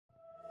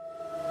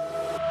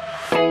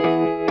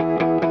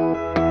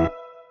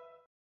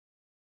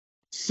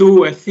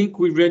So I think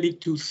we're ready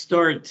to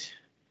start.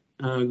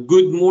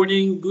 Good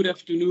morning, good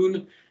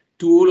afternoon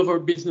to all of our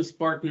business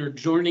partners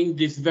joining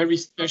this very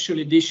special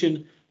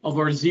edition of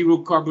our Zero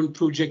Carbon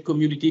Project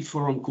Community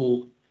Forum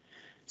call.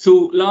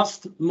 So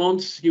last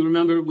month, you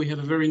remember, we have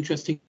a very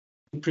interesting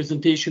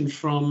presentation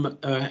from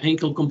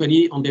Henkel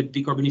company on their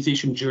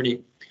decarbonization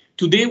journey.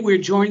 Today, we're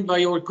joined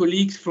by our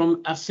colleagues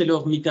from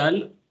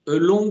ArcelorMittal, a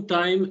long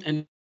time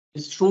and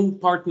strong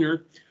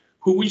partner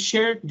who will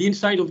share the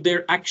insight of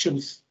their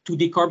actions to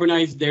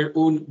decarbonize their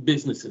own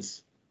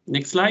businesses.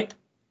 Next slide.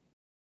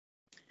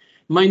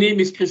 My name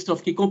is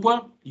Christophe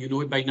Quincampoix. You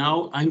know it by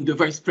now. I'm the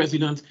Vice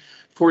President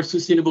for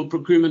Sustainable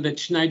Procurement at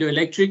Schneider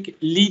Electric,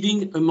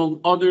 leading, among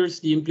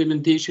others, the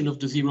implementation of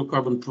the Zero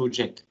Carbon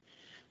Project.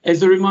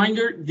 As a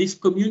reminder, these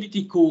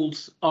community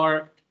calls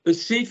are a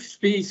safe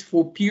space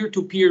for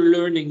peer-to-peer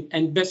learning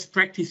and best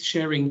practice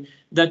sharing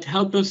that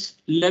help us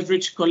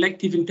leverage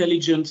collective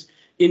intelligence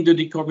in the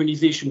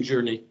decarbonization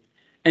journey.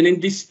 And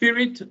in this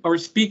spirit, our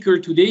speaker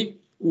today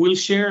will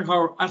share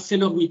how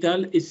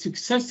ArcelorMittal is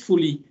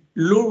successfully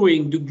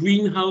lowering the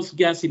greenhouse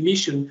gas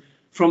emission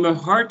from a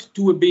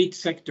hard-to-abate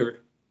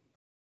sector,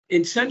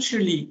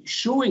 essentially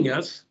showing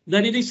us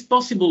that it is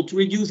possible to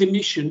reduce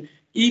emission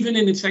even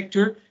in a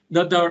sector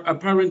that are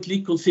apparently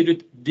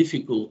considered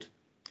difficult.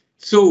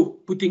 So,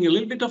 putting a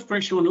little bit of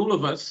pressure on all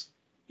of us,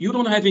 you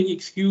don't have any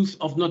excuse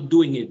of not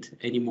doing it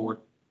anymore.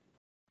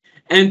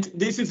 And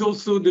this is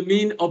also the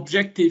main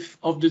objective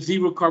of the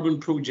Zero Carbon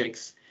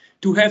projects,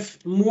 to have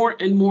more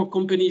and more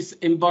companies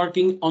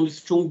embarking on a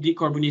strong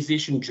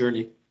decarbonization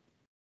journey.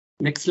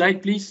 Next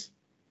slide, please.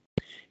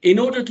 In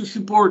order to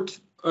support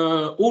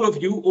all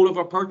of you, all of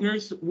our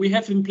partners, we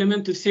have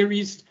implemented a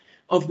series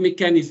of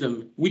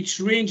mechanisms, which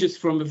ranges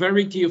from a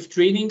variety of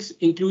trainings,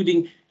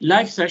 including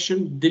live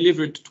session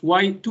delivered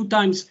two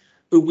times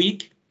a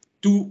week,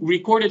 to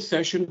recorded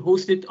session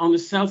hosted on a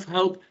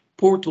self-help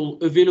portal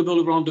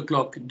available around the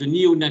clock, the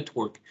NEO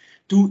network,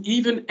 to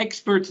even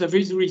experts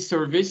advisory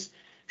service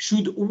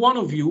should one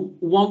of you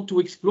want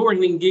to explore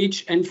and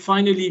engage and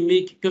finally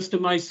make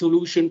customized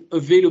solution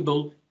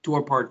available to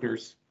our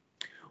partners.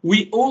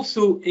 We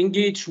also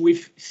engage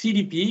with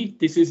CDP,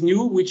 this is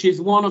new, which is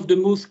one of the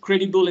most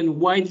credible and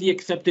widely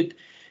accepted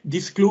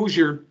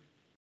disclosure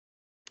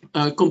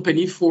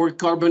company for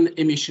carbon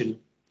emission.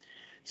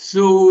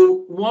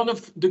 So one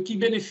of the key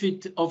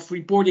benefits of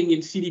reporting in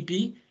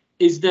CDP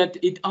is that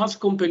it asks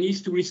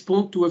companies to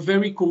respond to a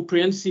very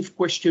comprehensive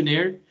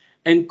questionnaire,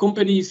 and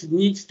companies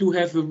need to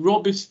have a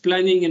robust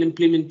planning and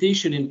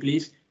implementation in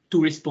place to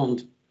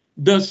respond,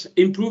 thus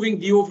improving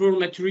the overall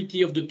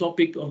maturity of the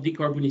topic of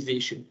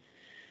decarbonization.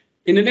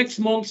 In the next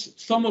months,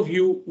 some of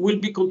you will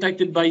be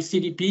contacted by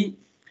CDP,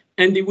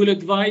 and they will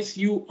advise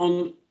you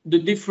on the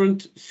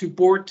different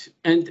support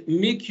and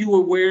make you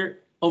aware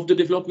of the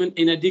development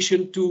in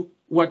addition to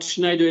what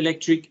Schneider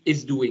Electric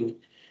is doing.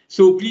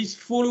 So please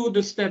follow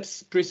the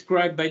steps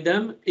prescribed by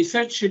them,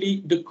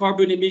 essentially the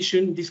carbon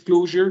emission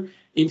disclosure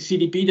in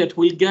CDP that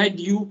will guide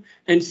you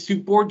and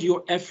support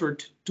your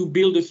effort to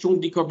build a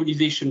strong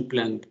decarbonization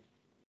plan.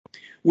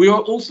 We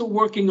are also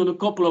working on a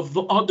couple of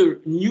other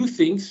new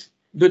things,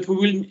 but we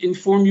will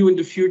inform you in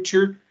the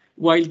future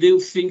while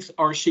those things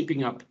are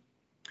shaping up.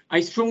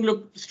 I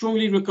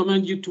strongly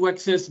recommend you to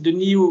access the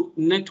NEO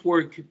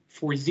network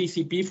for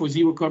ZCP, for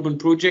Zero Carbon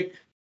Project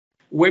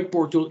web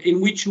portal, in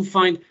which you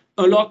find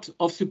a lot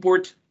of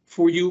support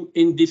for you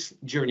in this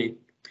journey.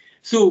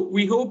 So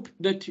we hope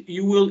that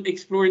you will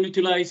explore and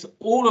utilize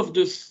all of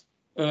this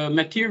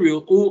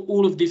material,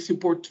 all of this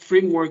support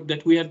framework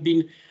that we have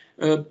been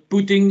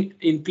putting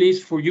in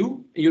place for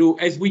you. You know,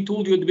 as we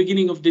told you at the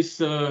beginning of this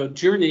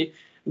journey,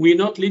 we're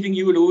not leaving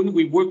you alone.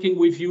 We're working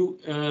with you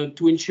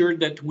to ensure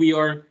that we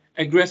are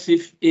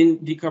aggressive in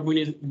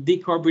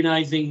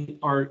decarbonizing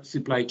our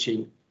supply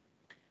chain.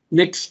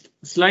 Next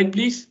slide,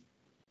 please.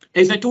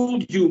 As I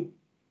told you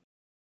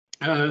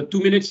 2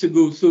 minutes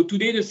ago, so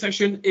today the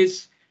session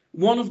is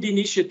one of the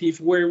initiatives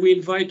where we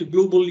invite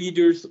global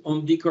leaders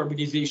on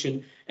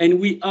decarbonization, and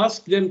we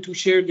ask them to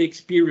share the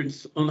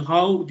experience on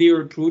how they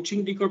are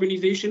approaching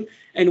decarbonization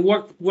and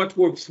what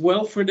works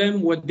well for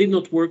them, what did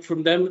not work for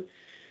them,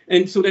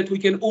 and so that we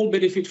can all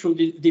benefit from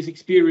this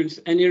experience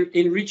and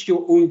enrich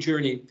your own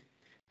journey.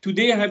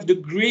 Today I have the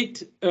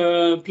great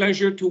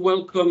pleasure to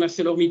welcome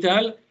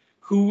ArcelorMittal,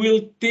 who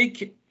will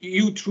take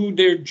you through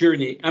their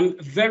journey. I'm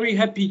very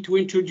happy to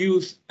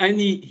introduce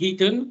Annie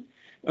Heaton,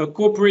 a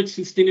corporate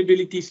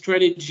sustainability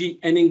strategy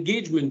and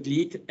engagement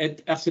lead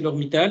at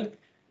ArcelorMittal.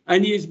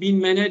 Annie has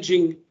been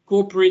managing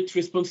corporate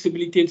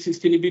responsibility and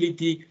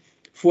sustainability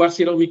for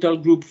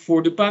ArcelorMittal Group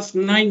for the past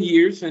 9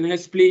 years and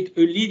has played a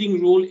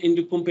leading role in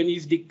the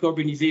company's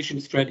decarbonization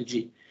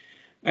strategy.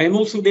 I am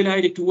also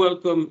delighted to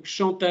welcome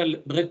Chantal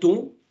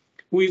Bretton,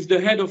 who is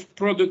the head of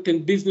product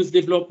and business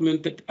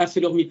development at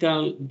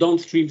ArcelorMittal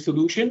Downstream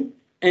Solution,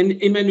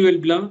 and Emmanuel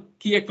Blin,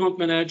 key account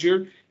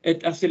manager at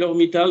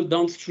ArcelorMittal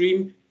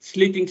Downstream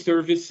Slitting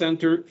Service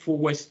Center for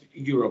West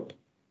Europe.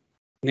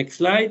 Next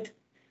slide.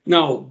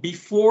 Now,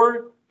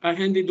 before I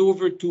hand it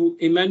over to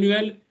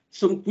Emmanuel,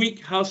 some quick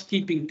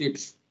housekeeping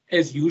tips.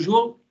 As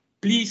usual,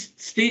 please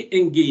stay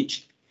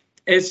engaged.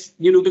 As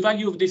you know, the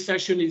value of this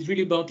session is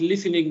really about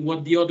listening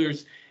what the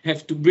others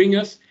have to bring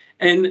us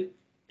and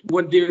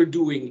what they're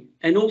doing,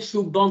 and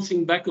also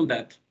bouncing back on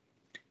that.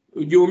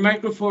 Your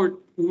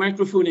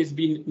microphone has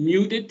been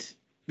muted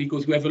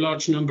because we have a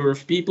large number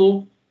of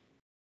people.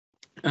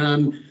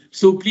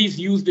 So please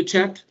use the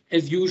chat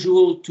as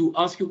usual to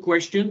ask your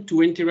question,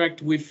 to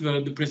interact with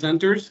the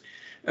presenters,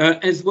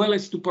 as well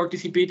as to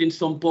participate in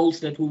some polls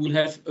that we will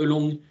have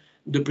along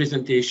the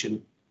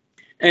presentation.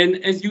 And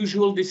as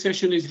usual, this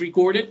session is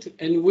recorded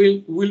and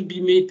will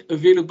be made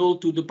available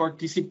to the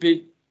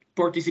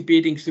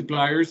participating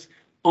suppliers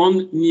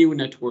on NEO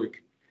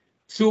Network.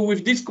 So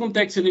with this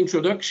context and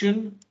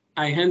introduction,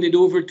 I hand it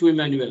over to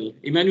Emmanuel.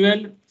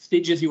 Emmanuel,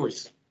 stage is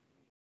yours.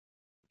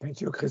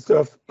 Thank you,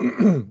 Christophe.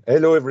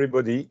 Hello,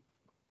 everybody.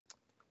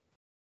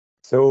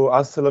 So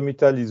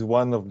ArcelorMittal is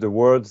one of the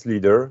world's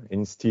leaders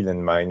in steel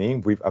and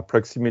mining, with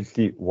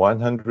approximately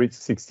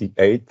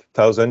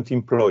 168,000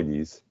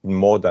 employees in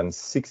more than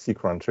 60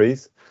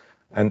 countries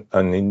and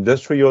an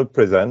industrial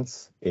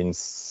presence in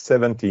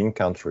 17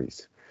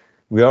 countries.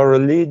 We are a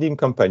leading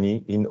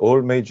company in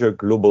all major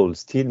global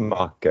steel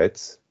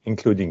markets,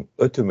 including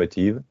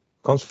automotive,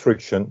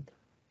 construction,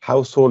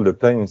 household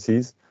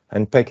appliances,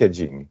 and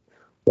packaging,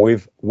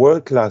 with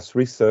world-class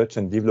research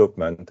and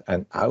development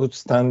and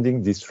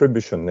outstanding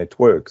distribution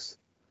networks.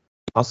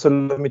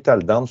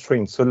 ArcelorMittal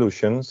Downstream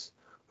Solutions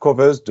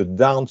covers the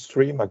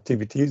downstream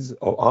activities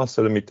of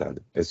ArcelorMittal,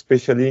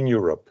 especially in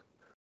Europe.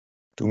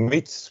 To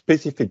meet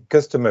specific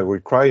customer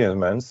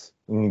requirements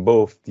in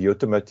both the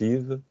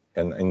automotive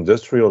and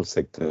industrial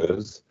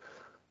sectors,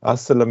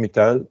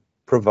 ArcelorMittal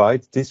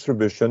provides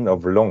distribution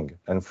of long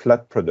and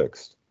flat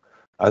products,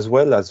 as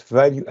well as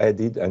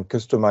value-added and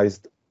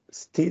customized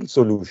steel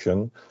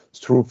solution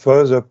through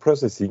further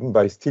processing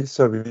by steel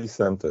service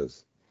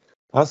centers.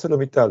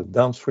 ArcelorMittal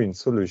Downstream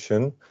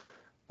Solution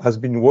has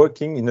been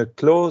working in a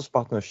close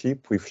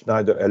partnership with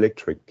Schneider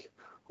Electric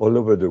all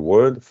over the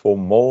world for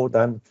more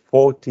than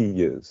 40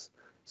 years.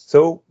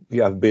 So we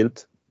have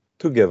built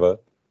together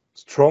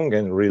strong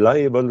and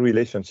reliable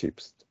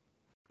relationships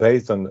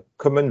based on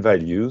common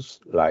values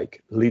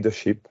like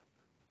leadership,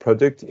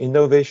 product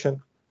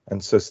innovation, and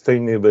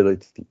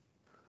sustainability.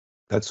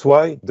 That's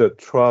why the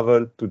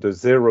travel to the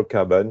zero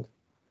carbon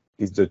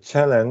is the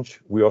challenge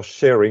we are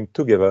sharing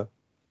together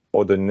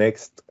for the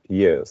next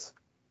years.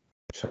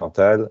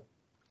 Chantal,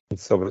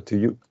 it's over to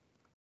you.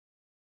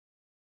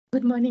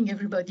 Good morning,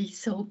 everybody.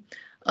 So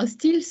our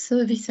steel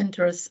service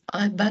centers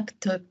are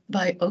backed up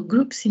by our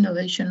group's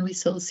innovation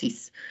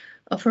resources,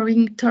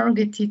 offering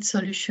targeted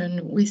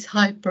solutions with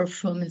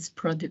high-performance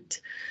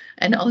products.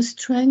 And our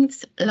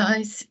strength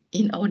lies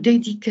in our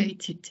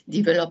dedicated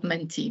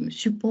development team,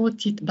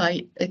 supported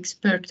by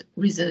expert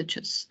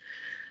researchers,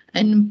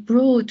 and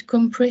broad,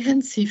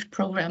 comprehensive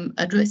program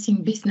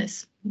addressing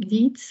business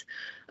needs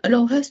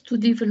allow us to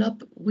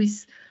develop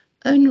with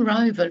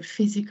unrivaled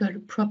physical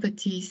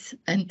properties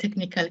and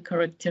technical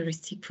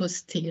characteristics for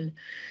steel.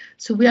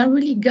 So we are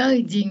really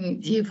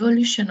guiding the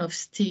evolution of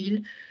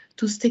steel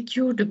to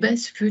secure the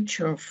best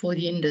future for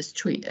the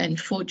industry and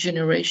for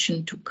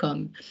generations to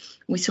come.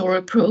 With our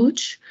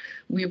approach,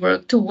 we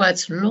work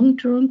towards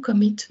long-term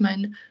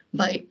commitment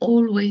by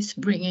always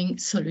bringing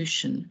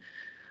solutions.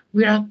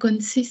 We are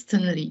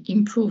consistently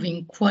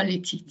improving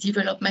quality,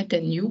 development,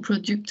 and new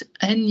product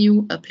and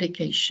new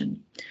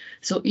application.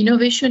 So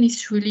innovation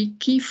is really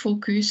key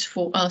focus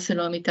for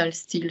ArcelorMittal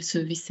Steel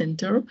Service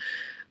Center,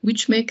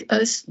 which make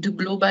us the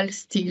global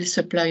steel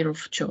supplier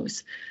of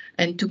choice.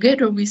 And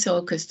together with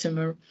our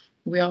customer,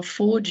 we are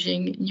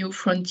forging new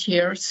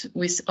frontiers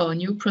with our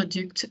new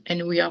product,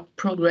 and we are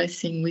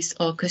progressing with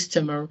our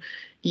customer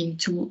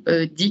into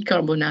a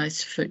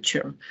decarbonized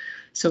future.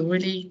 So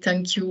really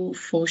thank you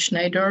for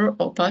Schneider,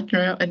 our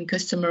partner and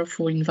customer,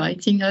 for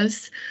inviting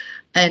us,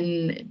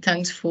 and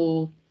thanks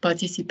for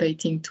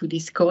participating to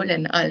this call,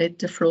 and I'll let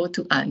the floor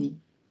to Annie.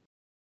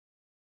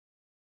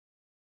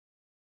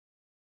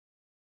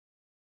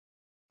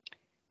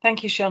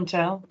 Thank you,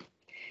 Chantal.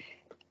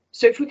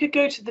 So if we could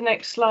go to the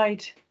next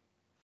slide,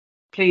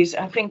 please.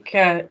 I think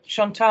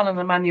Chantal and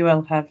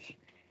Emmanuel have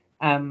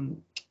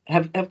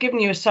given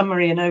you a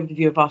summary and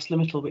overview of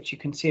ArcelorMittal, which you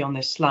can see on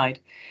this slide.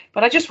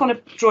 But I just want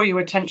to draw your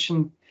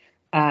attention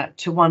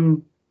to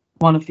one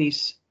of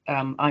these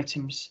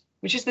items,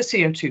 which is the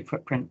CO2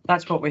 footprint.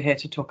 That's what we're here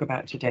to talk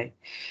about today.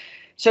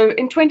 So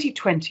in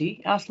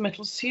 2020,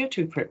 ArcelorMittal's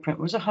CO2 footprint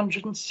was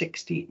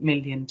 160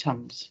 million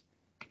tons.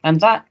 And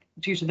that,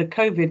 due to the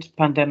COVID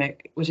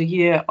pandemic, was a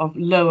year of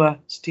lower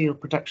steel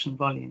production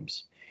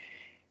volumes.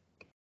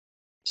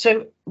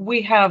 So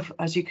we have,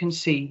 as you can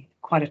see,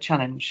 quite a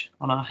challenge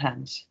on our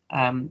hands.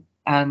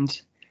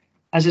 And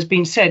as has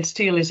been said,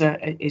 steel is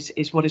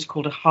what is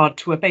called a hard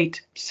to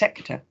abate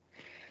sector.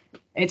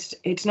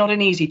 It's not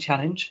an easy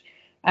challenge.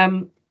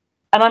 And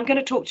I'm going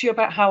to talk to you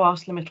about how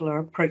ArcelorMittal are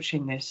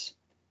approaching this.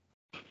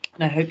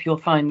 And I hope you'll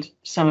find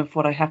some of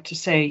what I have to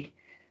say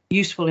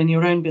useful in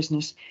your own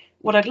business.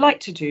 What I'd like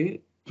to do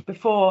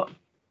before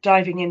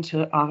diving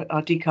into our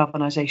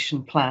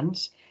decarbonisation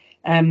plans,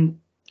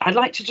 I'd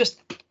like to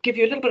just give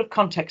you a little bit of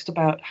context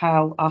about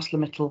how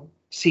ArcelorMittal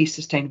sees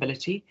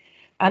sustainability,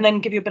 and then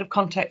give you a bit of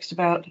context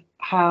about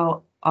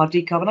how our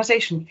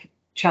decarbonisation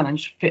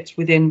challenge fits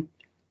within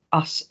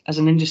us as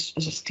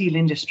as a steel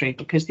industry,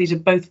 because these are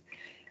both,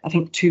 I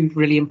think, two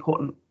really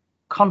important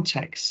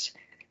contexts.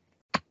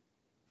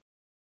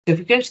 So if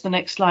we go to the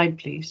next slide,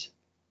 please.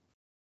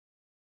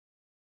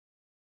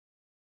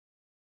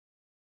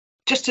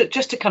 Just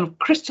to kind of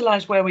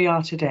crystallise where we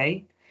are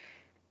today,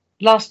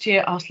 last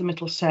year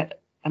ArcelorMittal set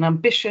an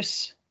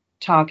ambitious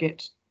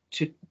target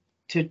to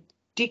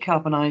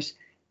decarbonise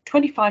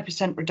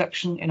 25%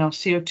 reduction in our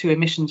CO2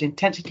 emissions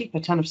intensity per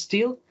tonne of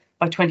steel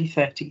by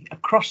 2030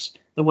 across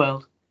the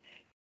world.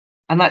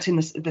 And that's in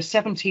the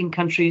 17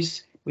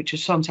 countries, which,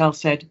 as Chantal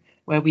said,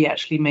 where we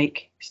actually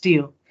make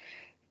steel.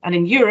 And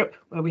in Europe,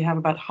 where we have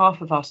about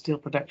half of our steel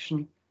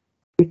production,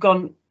 we've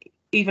gone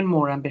even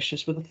more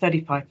ambitious with a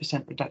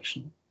 35%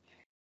 reduction.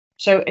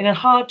 So in a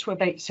hard to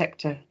abate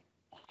sector,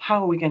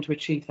 how are we going to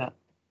achieve that?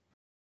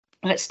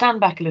 Let's stand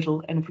back a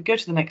little, and if we go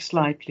to the next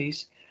slide,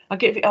 please,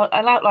 I'll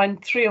outline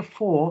 3 or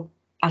 4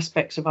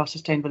 aspects of our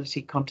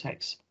sustainability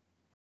context.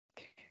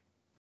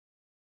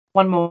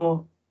 One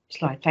more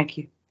slide, thank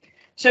you.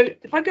 So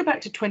if I go back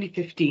to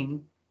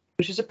 2015,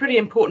 which is a pretty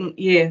important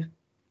year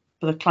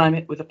for the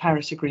climate with the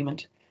Paris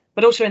Agreement,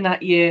 but also in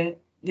that year,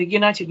 the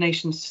United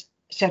Nations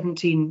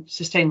 17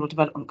 Sustainable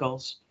Development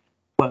Goals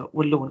were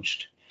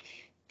launched.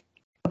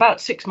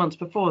 About 6 months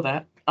before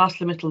that,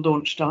 ArcelorMittal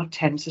launched our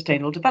 10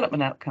 Sustainable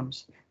Development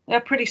Outcomes. They're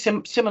a pretty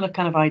similar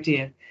kind of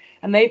idea,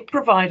 and they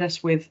provide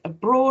us with a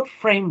broad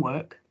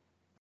framework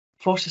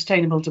for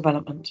sustainable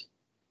development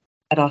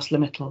at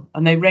ArcelorMittal,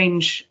 and they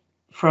range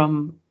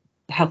from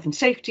health and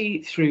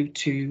safety through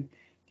to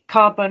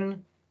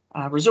carbon,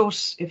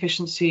 resource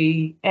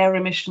efficiency, air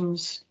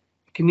emissions,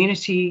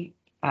 community,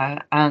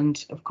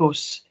 and of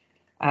course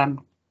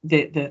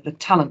the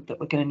talent that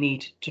we're going to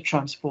need to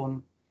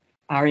transform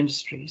our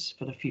industries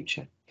for the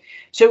future.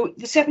 So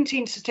the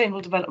 17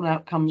 Sustainable Development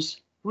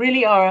Outcomes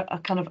really are a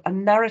kind of a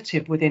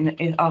narrative within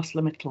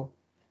ArcelorMittal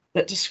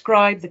that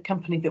describe the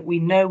company that we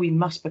know we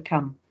must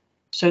become.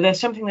 So there's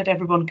something that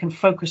everyone can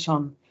focus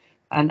on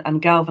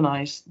and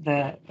galvanise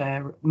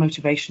their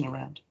motivation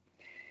around.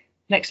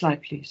 Next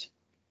slide, please.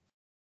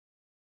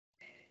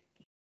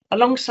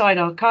 Alongside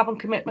our carbon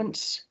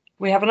commitments,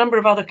 we have a number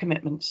of other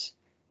commitments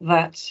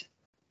that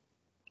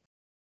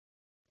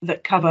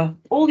cover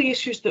all the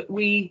issues that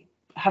we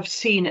have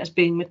seen as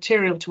being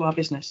material to our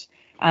business.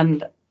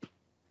 And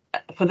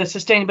for the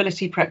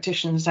sustainability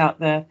practitioners out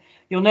there,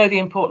 you'll know the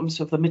importance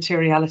of the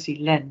materiality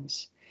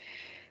lens.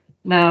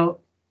 Now,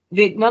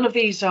 none of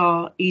these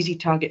are easy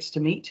targets to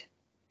meet.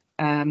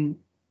 I've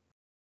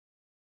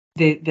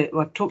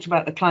talked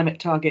about the climate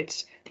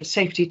targets, the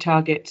safety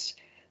targets,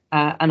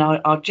 and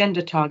our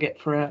gender target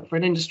for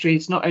an industry.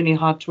 It's not only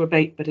hard to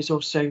abate, but is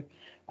also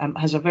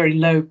has a very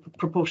low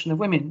proportion of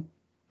women.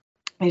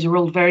 These are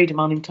all very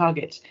demanding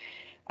targets.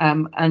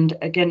 And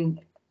again,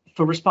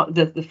 for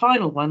the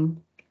final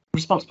one,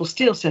 responsible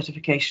steel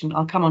certification,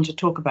 I'll come on to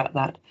talk about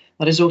that.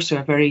 That is also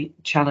a very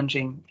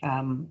challenging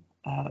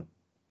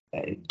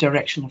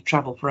direction of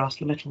travel for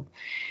ArcelorMittal.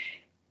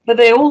 But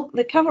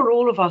they cover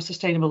all of our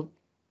sustainable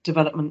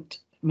development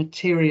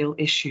material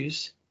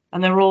issues,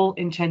 and they're all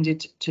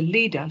intended to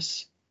lead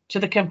us to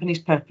the company's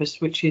purpose,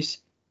 which is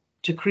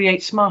to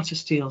create smarter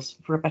steels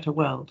for a better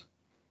world.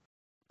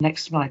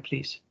 Next slide,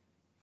 please.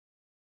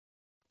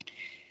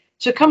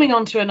 So coming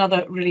on to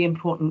another really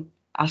important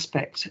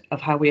aspect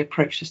of how we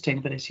approach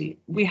sustainability,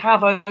 we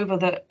have over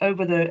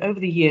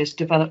the years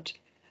developed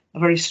a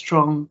very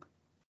strong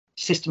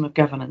system of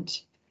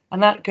governance,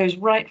 and that goes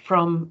right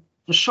from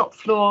the shop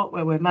floor,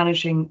 where we're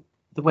managing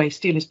the way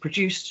steel is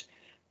produced,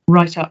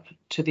 right up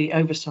to the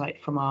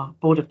oversight from our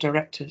board of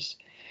directors.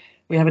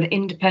 We have an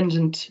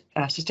independent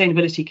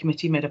sustainability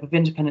committee made up of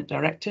independent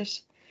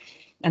directors,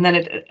 and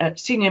then at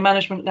senior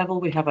management level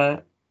we have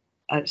a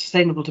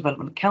sustainable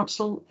development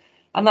council.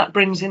 And that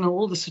brings in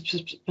all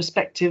the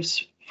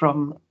perspectives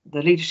from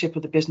the leadership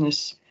of the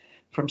business,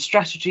 from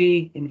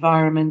strategy,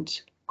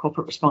 environment,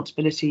 corporate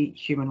responsibility,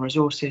 human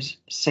resources,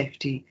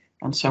 safety,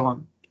 and so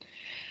on.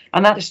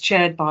 And that is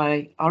chaired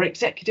by our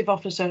Executive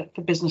Officer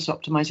for Business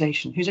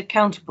Optimization, who's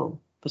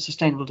accountable for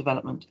sustainable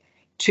development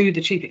to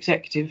the Chief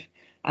Executive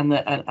and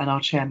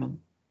our Chairman.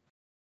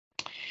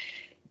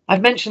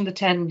 I've mentioned the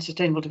 10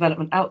 Sustainable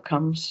Development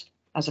Outcomes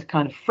as a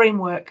kind of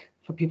framework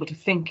for people to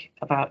think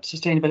about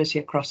sustainability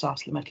across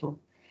ArcelorMittal,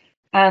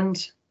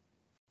 and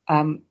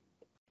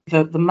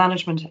the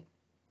management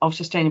of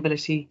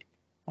sustainability,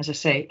 as I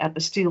say, at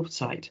the steel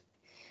site.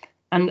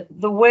 And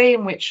the way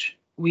in which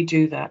we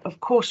do that,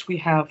 of course, we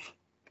have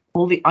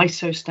all the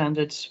ISO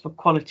standards for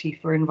quality,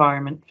 for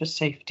environment, for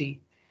safety,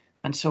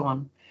 and so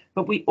on.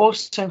 But we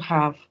also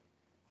have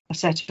a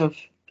set of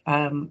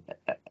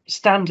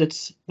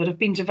standards that have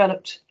been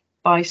developed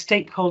by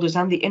stakeholders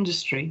and the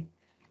industry,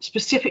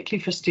 specifically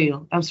for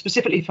steel and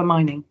specifically for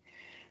mining,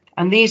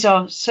 and these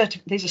are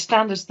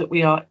standards that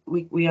we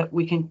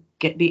can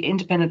be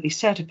independently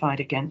certified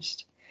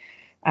against.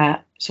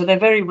 So they're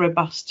very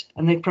robust,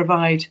 and they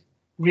provide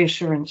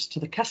reassurance to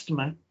the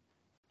customer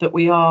that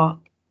we are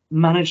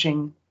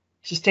managing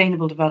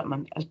sustainable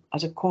development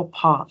as a core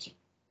part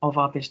of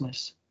our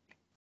business.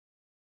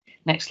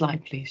 Next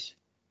slide, please.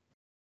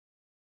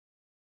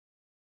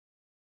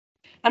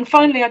 And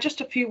finally,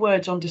 just a few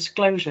words on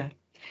disclosure.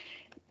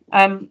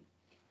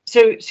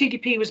 So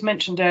CDP was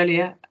mentioned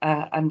earlier,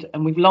 and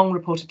we've long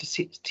reported to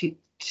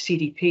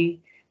CDP.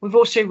 We've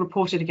also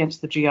reported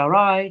against the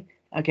GRI,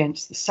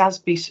 against the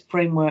SASB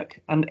framework,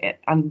 and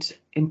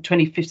in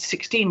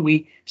 2016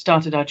 we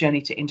started our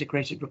journey to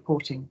integrated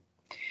reporting.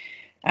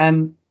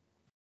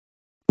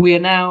 We are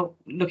now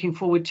looking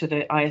forward to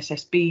the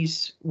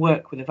ISSB's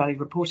work with the Value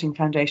Reporting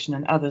Foundation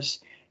and others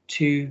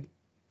to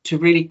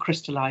really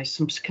crystallise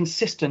some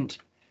consistent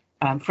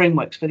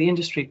frameworks for the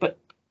industry. But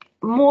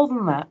more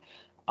than that,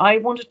 I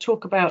want to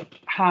talk about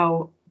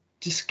how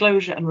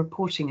disclosure and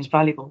reporting is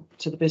valuable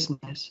to the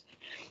business.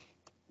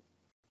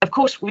 Of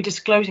course, we're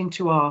disclosing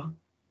to our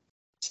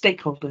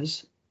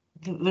stakeholders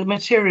the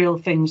material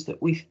things that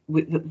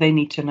that they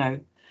need to know.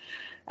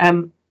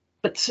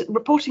 But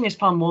reporting is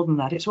far more than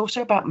that. It's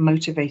also about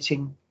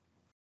motivating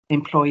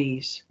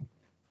employees.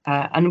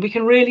 And we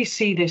can really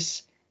see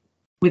this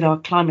with our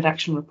climate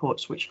action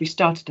reports, which we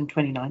started in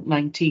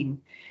 2019.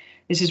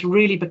 This has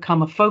really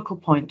become a focal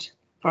point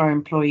for our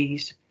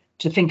employees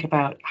to think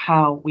about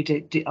how we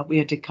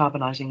are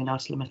decarbonising in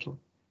ArcelorMittal.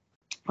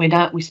 We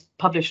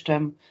published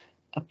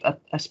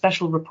a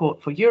special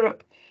report for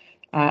Europe,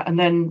 and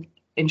then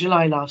in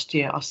July last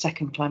year, our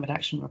second climate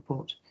action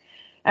report.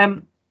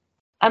 And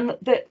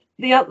the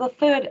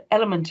third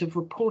element of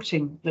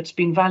reporting that's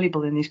been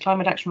valuable in these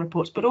climate action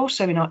reports, but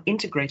also in our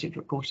integrated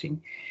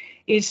reporting,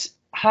 is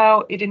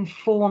how it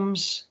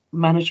informs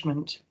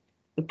management.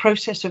 The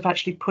process of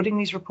actually putting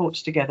these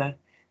reports together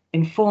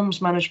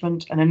informs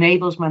management and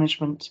enables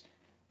management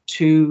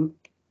to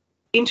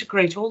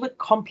integrate all the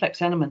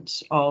complex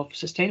elements of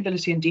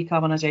sustainability and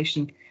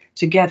decarbonisation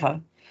together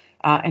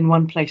in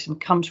one place and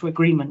come to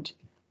agreement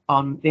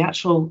on the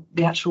actual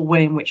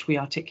way in which we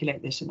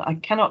articulate this. And I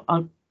cannot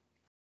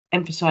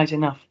emphasize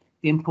enough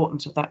the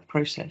importance of that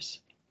process.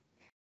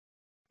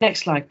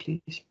 Next slide,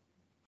 please.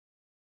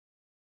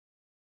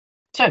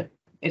 So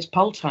it's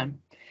poll time.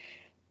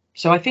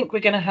 So I think we're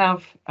going to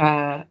have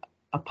a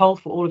poll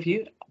for all of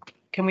you.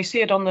 Can we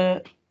see it on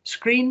the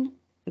screen,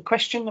 the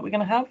question that we're going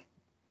to have?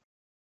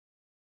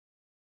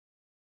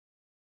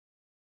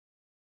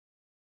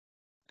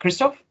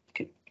 Christoph?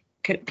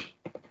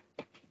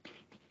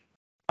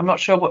 I'm not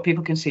sure what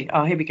people can see.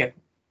 Oh, here we go.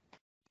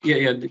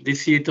 Yeah, they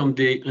see it on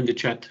the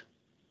chat.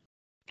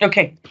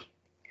 Okay.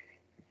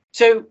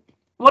 So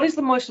what is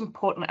the most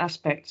important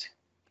aspect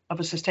of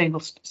a successful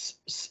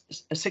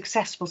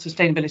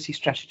sustainability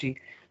strategy?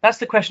 That's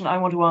the question I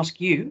want to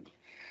ask you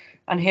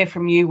and hear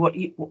from you.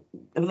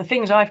 Of the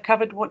things I've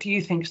covered, what do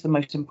you think is the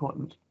most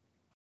important?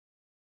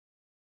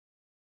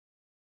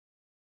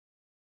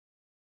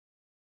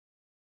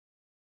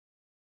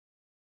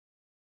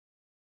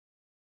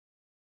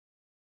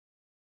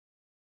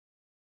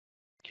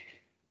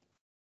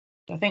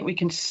 I think we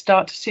can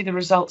start to see the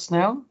results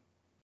now.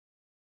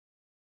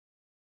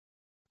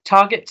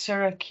 Targets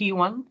are a key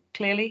one,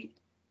 clearly.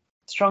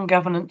 Strong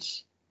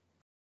governance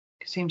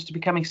seems to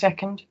be coming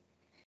second.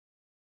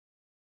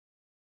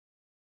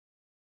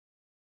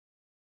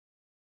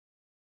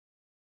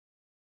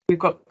 We've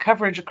got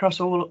coverage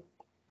across all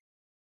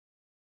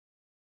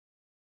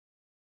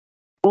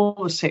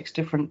the 6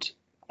 different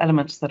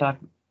elements that I've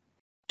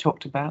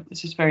talked about.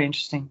 This is very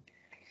interesting.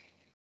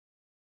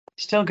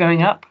 Still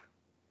going up.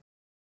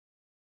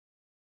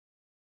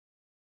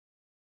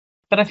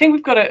 But I think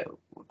we've got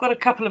a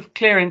couple of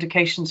clear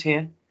indications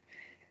here.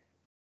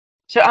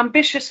 So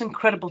ambitious and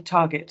credible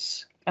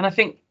targets. And I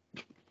think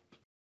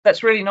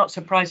that's really not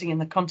surprising in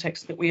the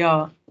context that we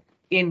are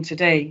in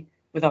today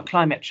with our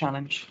climate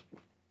challenge.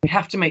 We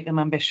have to make them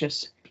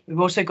ambitious. We've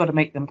also got to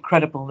make them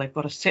credible. They've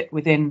got to sit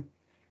within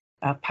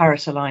a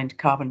Paris-aligned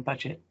carbon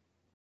budget.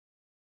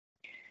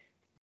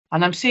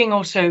 And I'm seeing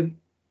also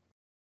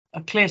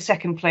a clear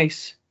second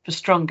place for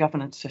strong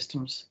governance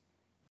systems.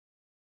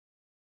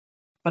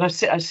 But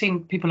I've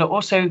seen people are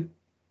also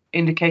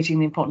indicating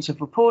the importance of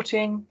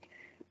reporting,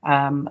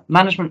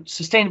 management,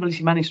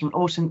 sustainability management,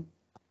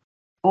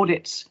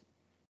 audits,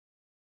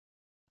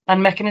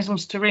 and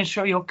mechanisms to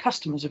reassure your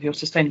customers of your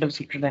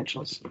sustainability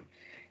credentials.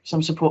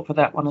 Some support for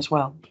that one as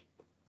well.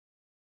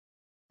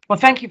 Well,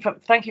 thank you for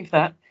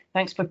that.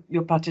 Thanks for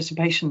your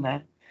participation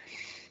there.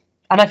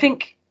 And I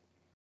think,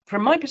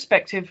 from my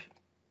perspective,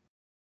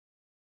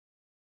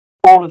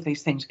 all of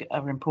these things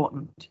are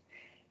important.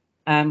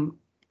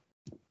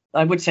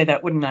 I would say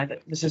that, wouldn't I?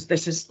 That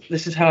this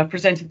is how I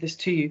presented this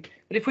to you.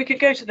 But if we could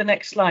go to the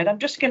next slide, I'm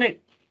just going to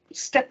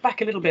step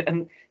back a little bit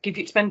and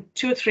spend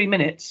 2 or 3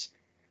 minutes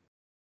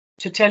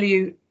to tell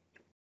you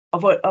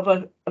of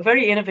a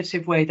very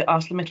innovative way that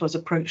ArcelorMittal has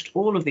approached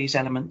all of these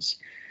elements.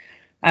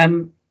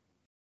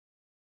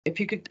 If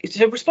you could,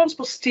 so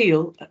Responsible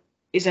Steel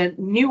is a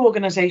new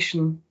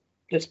organisation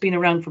that's been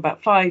around for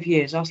about 5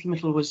 years.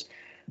 ArcelorMittal was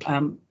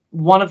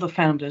one of the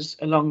founders,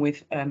 along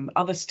with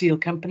other steel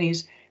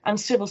companies and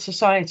civil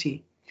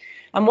society,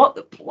 And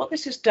what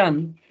this has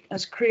done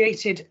has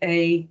created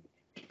a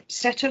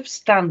set of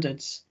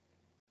standards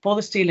for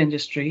the steel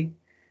industry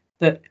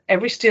that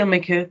every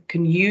steelmaker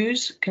can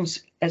use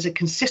as a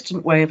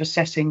consistent way of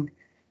assessing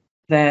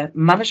their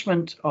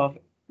management of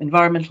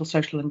environmental,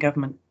 social and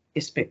government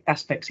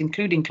aspects,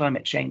 including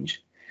climate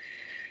change.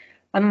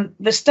 And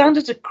the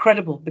standards are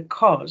credible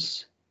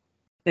because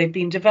they've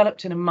been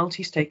developed in a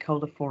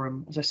multi-stakeholder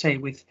forum, as I say,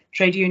 with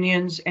trade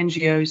unions,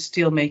 NGOs,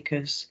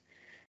 steelmakers,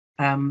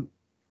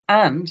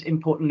 and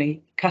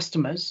importantly,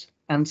 customers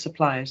and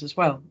suppliers as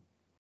well.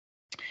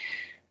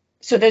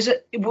 So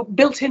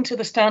built into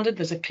the standard,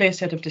 there's a clear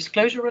set of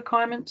disclosure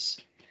requirements.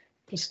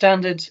 The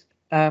standard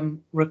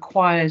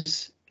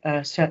requires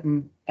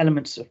certain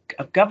elements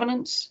of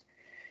governance,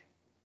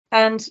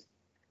 and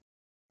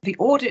the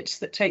audits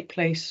that take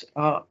place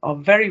are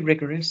very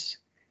rigorous,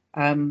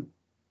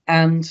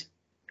 and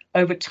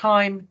over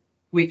time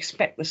we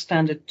expect the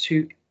standard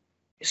to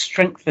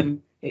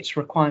strengthen its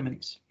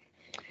requirements.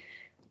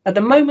 At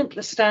the moment,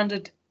 the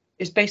standard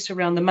is based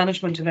around the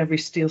management of every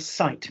steel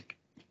site,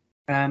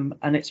 and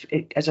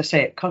as I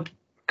say, it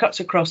cuts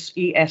across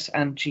E, S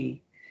and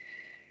G.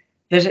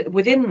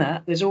 Within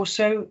that, there's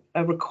also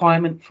a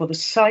requirement for the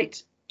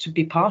site to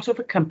be part of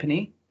a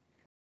company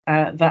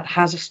that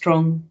has a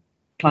strong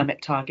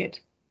climate target,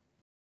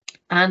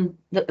 and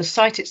that the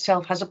site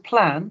itself has a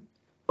plan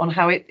on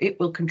how it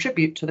will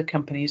contribute to the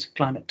company's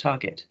climate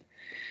target.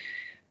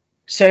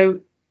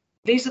 So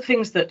these are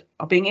things that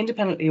are being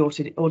independently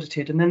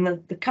audited, and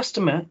then the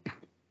customer,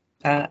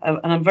 and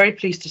I'm very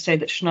pleased to say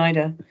that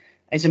Schneider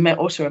is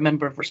also a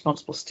member of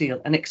Responsible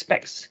Steel and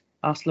expects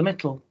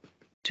ArcelorMittal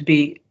to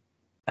be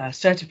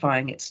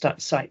certifying its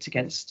sites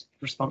against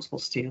Responsible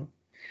Steel.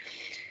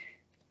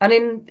 And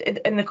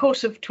in the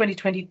course of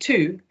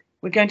 2022,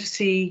 we're going to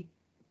see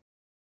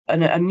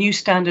a new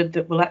standard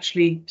that will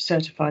actually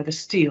certify the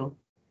steel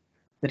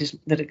that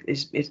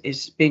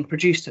is being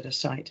produced at a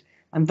site,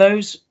 and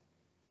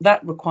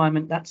that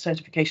requirement, that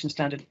certification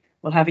standard,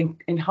 will have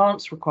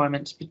enhanced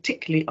requirements,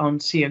 particularly on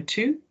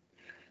CO2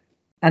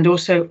 and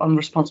also on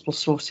responsible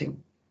sourcing.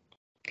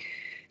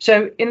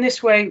 So in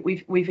this way,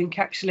 we've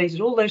encapsulated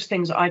all those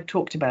things that I've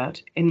talked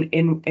about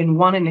in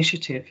one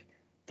initiative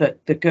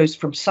that goes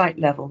from site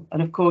level,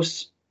 and of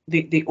course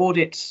the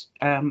audits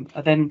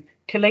are then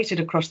collated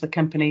across the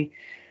company.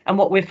 And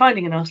what we're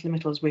finding in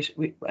ArcelorMittal is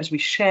as we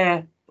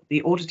share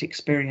the audit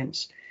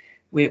experience,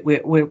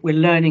 we're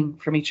learning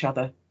from each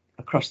other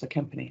across the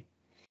company.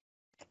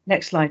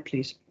 Next slide,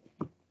 please.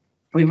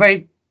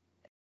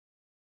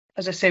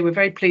 As I say, we're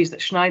very pleased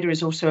that Schneider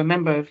is also a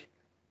member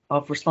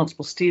of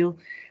Responsible Steel,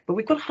 but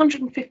we've got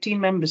 115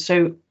 members.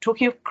 So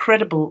talking of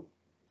credible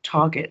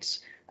targets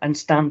and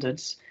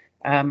standards,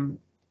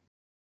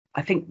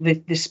 I think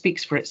this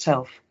speaks for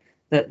itself,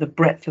 the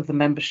breadth of the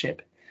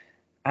membership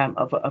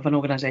of an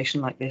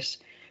organisation like this.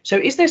 So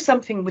is there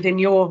something within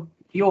your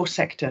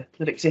sector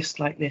that exists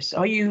like this?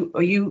 Are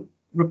you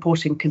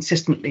reporting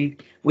consistently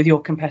with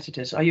your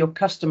competitors? Are your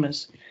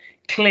customers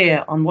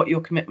clear on what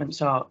your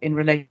commitments are in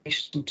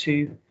relation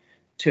to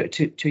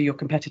your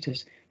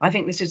competitors? I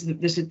think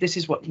this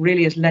is what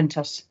really has lent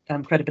us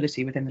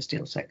credibility within the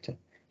steel sector.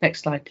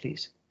 Next slide,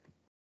 please.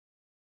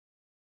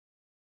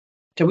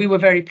 So we were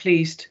very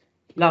pleased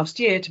last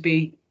year to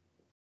be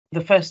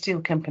the first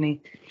steel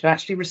company to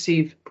actually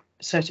receive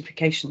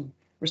certification,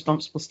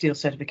 Responsible Steel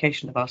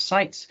certification of our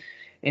sites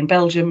in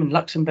Belgium and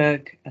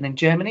Luxembourg and in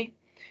Germany.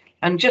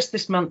 And just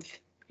this month,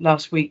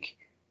 last week,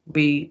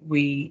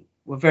 we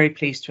were very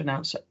pleased to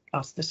announce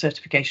the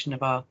certification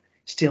of our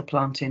steel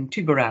plant in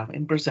Tubarão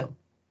in Brazil.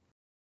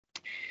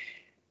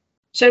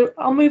 So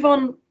I'll move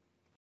on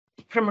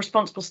from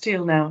Responsible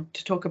Steel now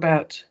to talk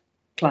about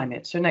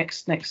climate. So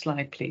next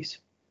slide, please.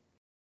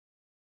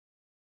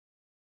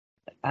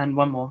 And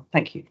one more,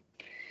 thank you.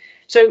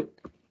 So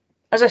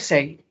as I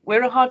say,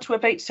 we're a hard to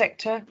abate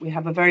sector. We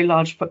have a very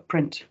large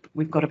footprint.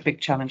 We've got a big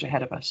challenge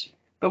ahead of us,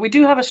 but we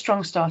do have a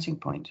strong starting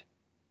point.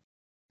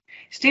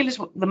 Steel is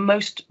the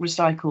most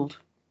recycled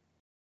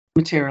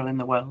material in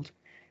the world.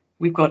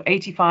 We've got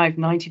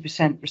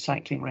 85–90%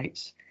 recycling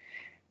rates.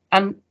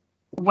 And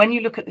when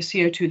you look at the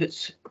CO2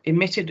 that's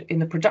emitted in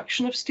the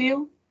production of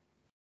steel,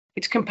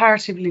 it's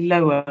comparatively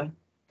lower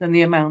than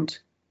the amount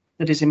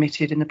that is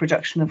emitted in the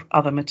production of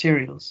other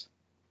materials.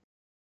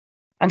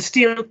 And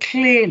steel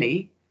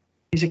clearly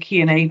is a key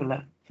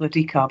enabler for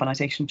the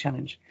decarbonisation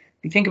challenge.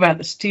 If you think about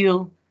the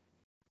steel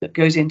that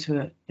goes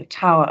into the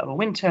tower of a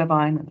wind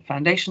turbine and the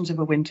foundations of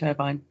a wind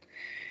turbine,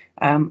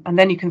 and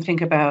then you can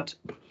think about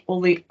all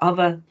the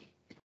other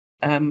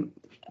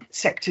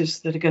sectors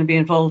that are going to be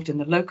involved in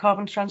the low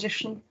carbon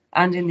transition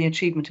and in the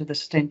achievement of the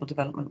Sustainable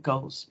Development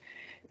Goals.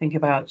 Think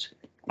about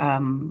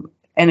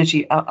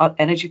energy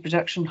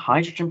production,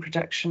 hydrogen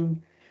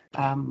production,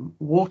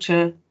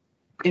 water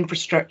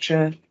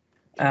infrastructure,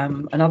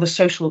 and other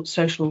social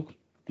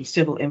and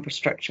civil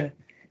infrastructure.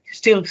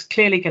 Steel is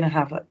clearly going to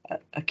have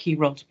a key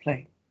role to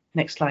play.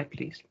 Next slide,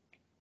 please.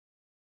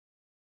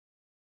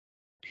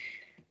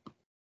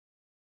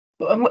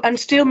 And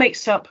steel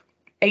makes up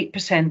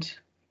 8%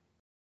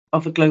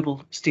 of the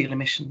global steel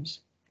emissions.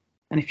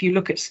 And if you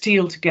look at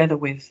steel together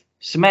with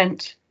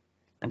cement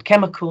and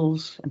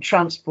chemicals and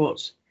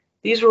transports,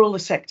 these are all the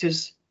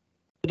sectors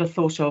that are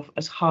thought of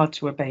as hard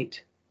to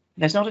abate.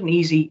 There's not an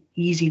easy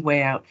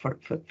way out for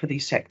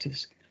these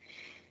sectors.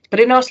 But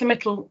in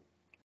ArcelorMittal,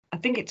 I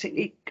think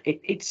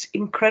it's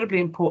incredibly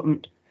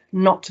important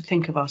not to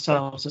think of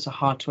ourselves as a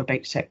hard to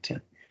abate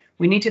sector.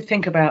 We need to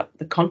think about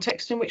the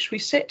context in which we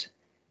sit,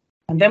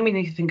 and then we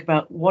need to think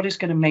about what is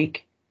going to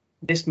make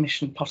this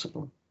mission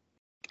possible.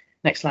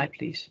 Next slide,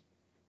 please.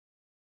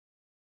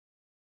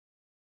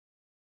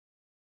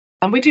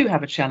 And we do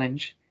have a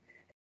challenge.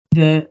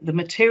 The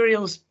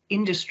materials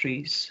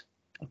industries,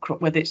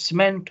 whether it's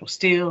cement or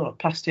steel or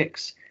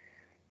plastics,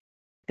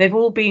 they've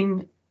all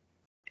been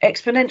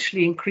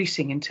exponentially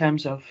increasing in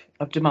terms of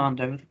demand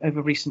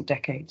over recent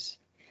decades.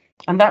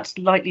 And that's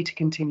likely to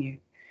continue.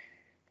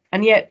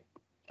 And yet,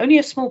 only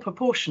a small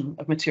proportion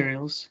of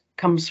materials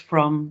comes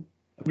from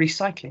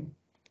recycling.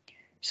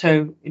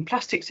 So in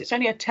plastics, it's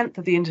only 1/10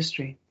 of the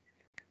industry.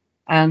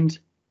 And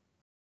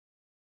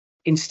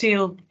in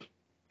steel,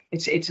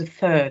 it's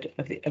 1/3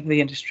 of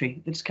the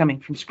industry that's coming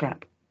from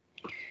scrap.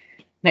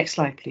 Next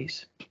slide,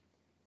 please.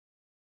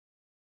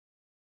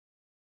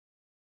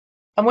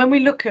 And when we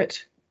look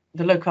at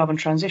the low carbon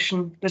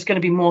transition, there's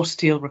going to be more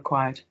steel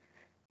required,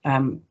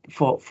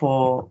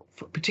 for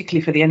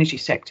particularly for the energy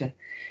sector.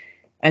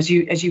 As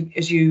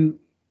you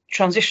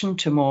transition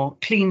to more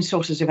clean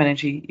sources of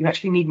energy, you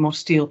actually need more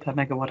steel per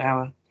megawatt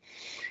hour.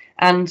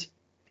 And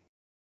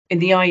in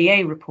the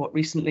IEA report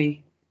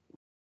recently,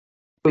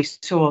 we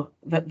saw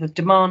that the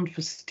demand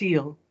for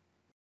steel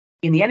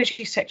in the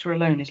energy sector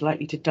alone is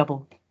likely to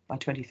double by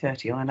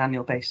 2030 on an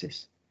annual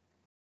basis.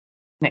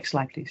 Next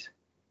slide, please.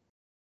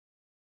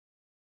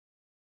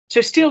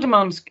 So steel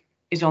demand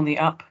is on the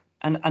up,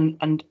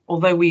 and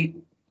although we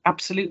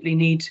absolutely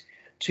need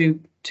to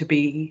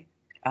be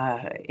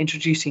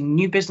introducing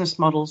new business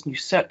models, new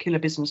circular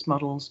business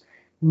models,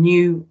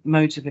 new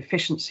modes of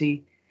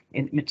efficiency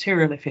in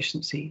material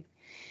efficiency,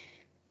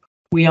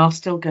 we are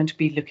still going to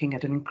be looking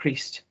at an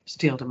increased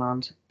steel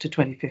demand to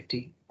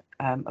 2050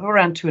 of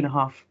around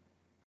 2.5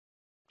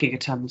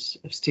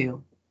 gigatons of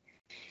steel.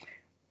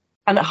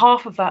 And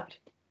half of that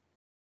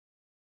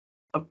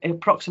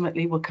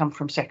approximately will come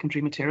from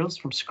secondary materials,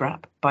 from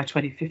scrap by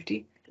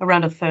 2050,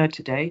 around 1/3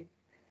 today.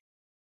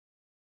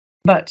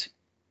 But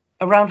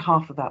around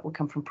half of that will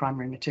come from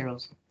primary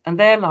materials. And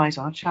there lies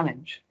our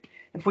challenge.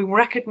 If we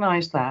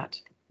recognise that,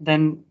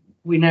 then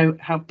we know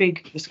how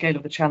big the scale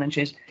of the challenge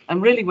is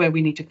and really where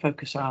we need to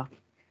focus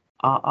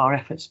our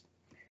efforts.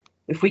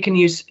 If we can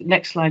use,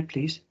 next slide,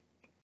 please.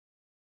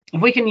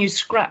 If we can use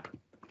scrap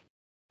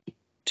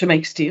to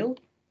make steel,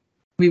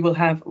 we will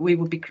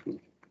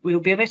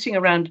be emitting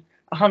around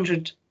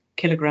 100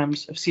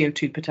 kilograms of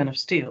CO2 per ton of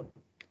steel.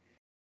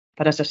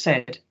 But as I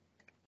said,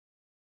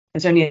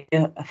 there's only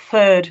a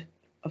 1/3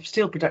 of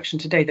steel production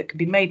today that can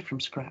be made from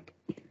scrap.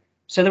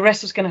 So the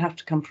rest is going to have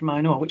to come from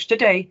iron ore, which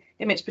today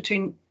emits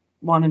between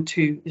 1 and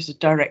 2, this is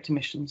direct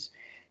emissions,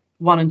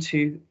 1 and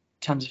 2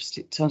 tons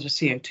of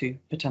CO2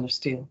 per ton of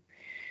steel.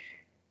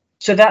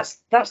 So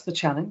that's the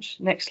challenge.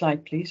 Next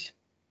slide, please.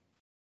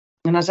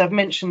 And as I've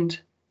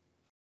mentioned,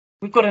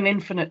 we've got an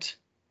infinite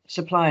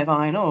supply of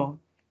iron ore,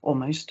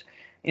 almost,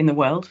 in the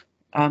world,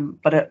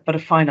 but a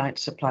finite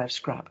supply of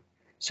scrap.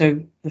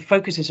 So the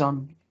focus is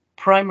on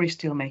primary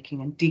steel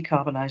making and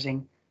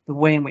decarbonising the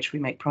way in which we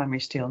make primary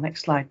steel.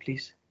 Next slide,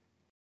 please.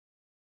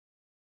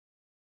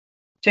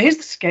 So here's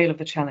the scale of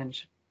the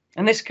challenge.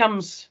 And this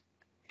comes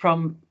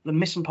from the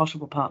Mission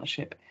Possible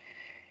Partnership.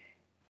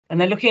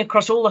 And they're looking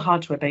across all the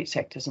hard to abate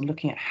sectors and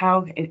looking at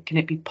how can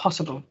it be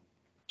possible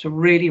to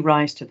really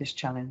rise to this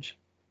challenge.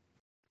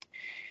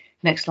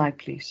 Next slide,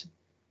 please.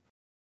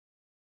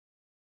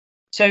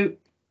 So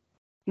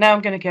now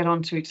I'm going to get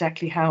on to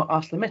exactly how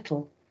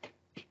ArcelorMittal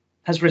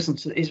has risen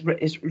to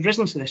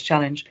this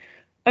challenge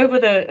over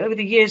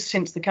the years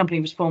since the company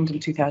was formed in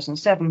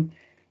 2007,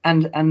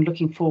 and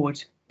looking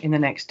forward in the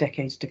next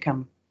decades to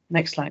come.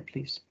 Next slide,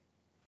 please.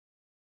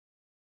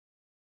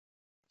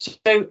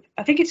 So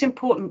I think it's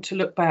important to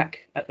look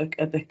back at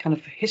the kind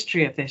of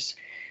history of this.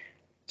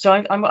 So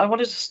I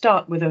wanted to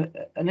start with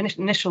an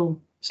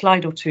initial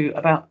slide or two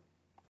about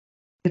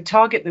the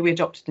target that we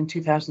adopted in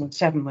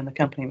 2007 when the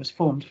company was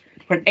formed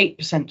for an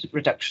 8%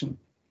 reduction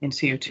in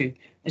CO2.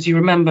 As you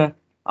remember,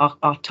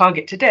 our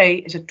target today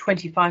is a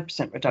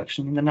 25%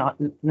 reduction in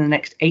the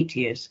next 8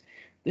 years.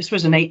 This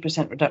was an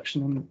 8%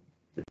 reduction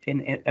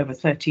in over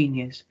 13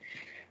 years.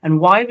 And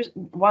why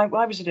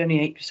was it only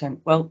 8%?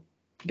 Well,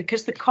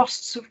 because the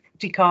costs of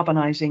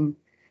decarbonising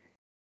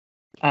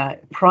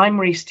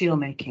primary steel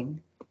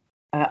making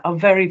are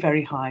very,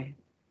 very high.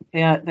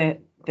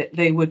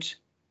 They would,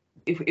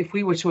 if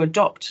we were to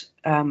adopt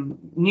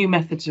new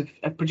methods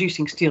of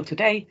producing steel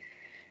today,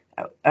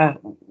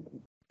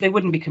 they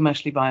wouldn't be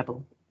commercially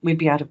viable. We'd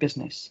be out of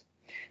business.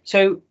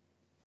 So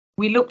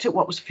we looked at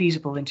what was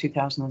feasible in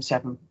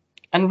 2007,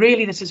 and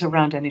really this is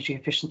around energy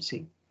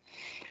efficiency.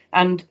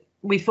 And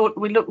we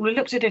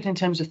looked at it in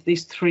terms of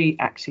these 3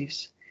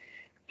 axes.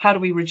 How do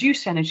we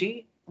reduce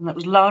energy? And that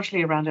was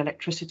largely around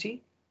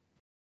electricity.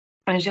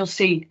 And as you'll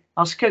see,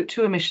 our Scope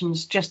 2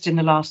 emissions just in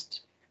the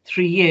last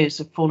 3 years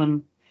have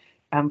fallen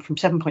from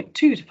 7.2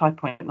 to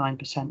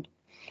 5.9%.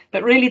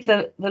 But really,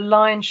 the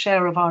lion's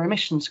share of our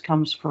emissions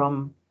comes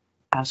from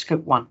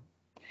Scope 1.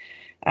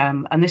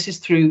 And this is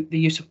through the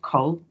use of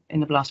coal in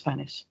the blast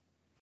furnace.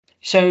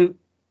 So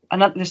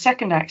the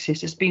second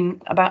axis has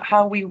been about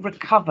how we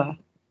recover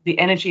the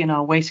energy in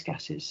our waste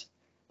gases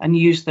and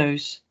use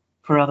those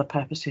for other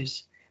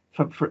purposes,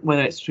 for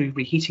whether it's through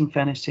reheating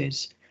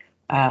furnaces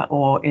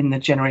or in the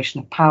generation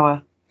of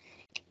power.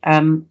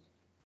 And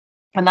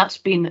that's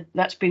been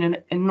an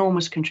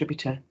enormous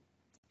contributor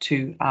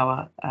to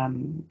our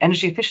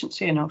energy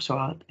efficiency and also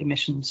our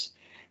emissions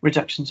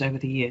reductions over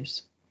the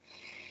years.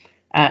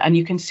 And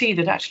you can see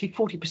that actually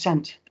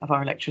 40% of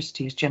our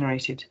electricity is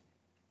generated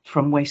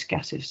from waste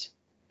gases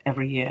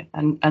every year.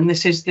 And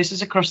this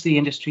is across the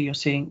industry.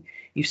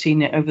 You've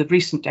seen it over the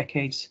recent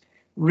decades,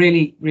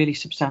 really, really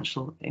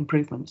substantial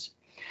improvements.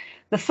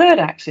 The third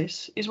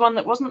axis is one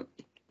that wasn't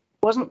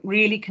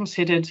really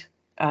considered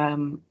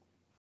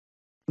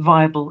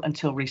viable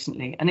until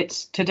recently, and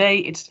it's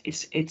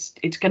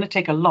going to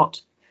take a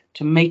lot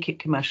to make it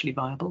commercially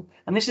viable.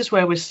 And this is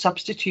where we're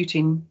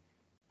substituting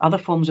other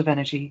forms of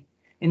energy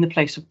in the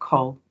place of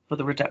coal for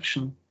the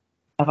reduction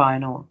of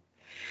iron ore.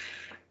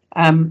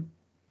 And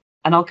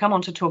I'll come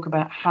on to talk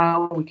about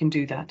how we can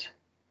do that.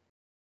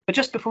 But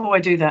just before I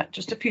do that,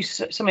 just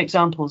some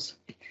examples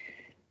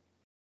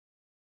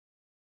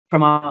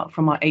from our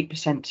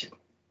 8%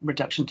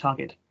 reduction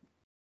target.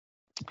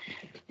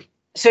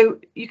 So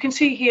you can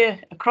see here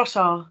across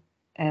our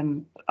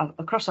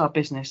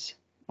business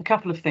a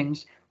couple of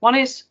things. One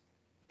is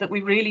that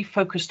we really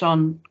focused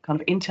on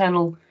kind of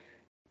internal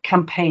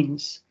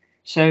campaigns.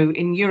 So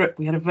in Europe,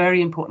 we had a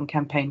very important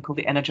campaign called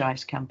the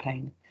Energize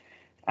campaign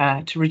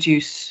to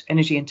reduce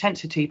energy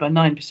intensity by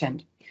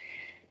 9%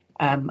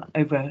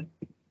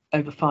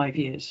 over 5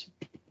 years.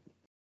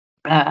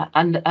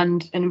 And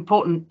an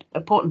important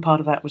part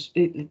of that was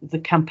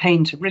the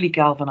campaign to really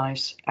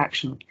galvanize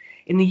action.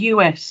 In the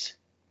US,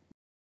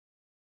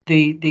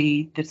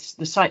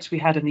 the sites we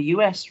had in the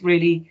US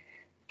really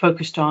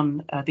focused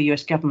on the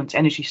US government's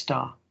Energy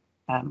Star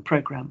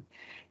program.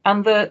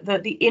 And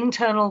the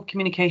internal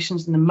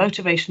communications and the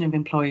motivation of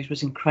employees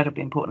was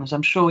incredibly important, as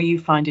I'm sure you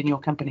find in your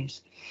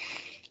companies.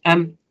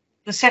 The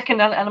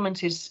second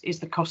element is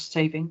the cost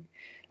saving.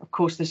 Of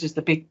course, this is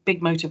the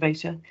big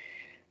motivator.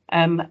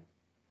 And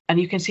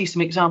you can see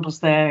some examples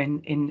there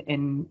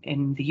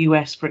in the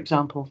US, for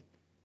example,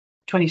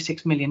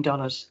 $26 million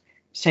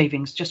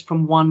savings just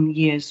from 1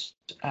 year's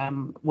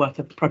worth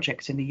of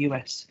projects in the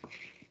US.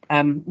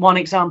 One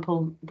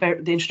example,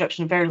 the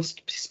introduction of variable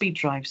speed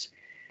drives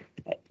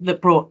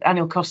that brought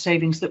annual cost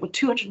savings that were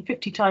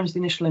 250 times the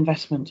initial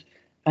investment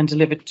and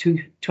delivered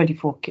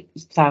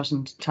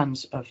 24,000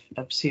 tons of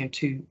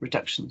CO2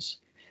 reductions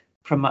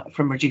from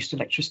reduced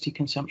electricity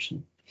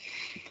consumption.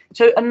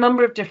 So a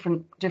number of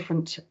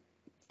different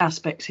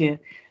aspects here,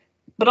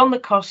 but on the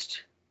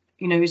cost,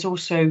 is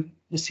also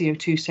the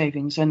CO2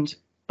 savings. And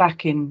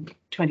back in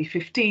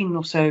 2015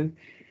 or so,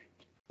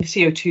 the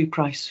CO2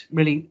 price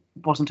really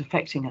wasn't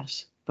affecting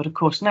us. But of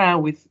course now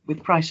with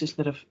prices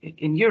that have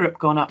in Europe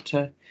gone up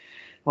to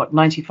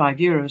 95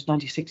 euros,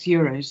 96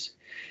 euros,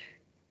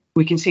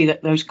 we can see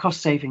that those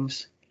cost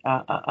savings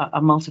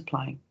are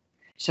multiplying.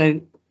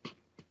 So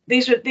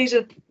these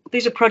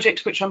are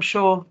projects which I'm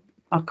sure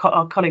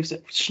our colleagues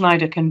at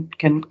Schneider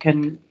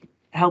can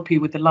help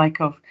you with the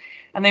like of,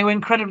 and they were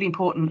incredibly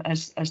important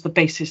as the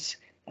basis,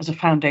 as a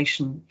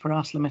foundation for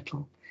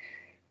ArcelorMittal.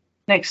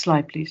 Next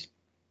slide, please.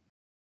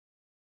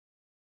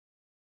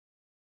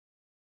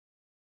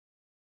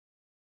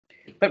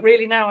 But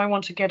really now I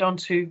want to get on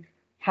to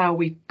how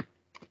we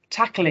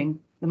tackling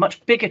the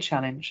much bigger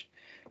challenge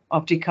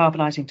of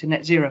decarbonising to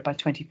net zero by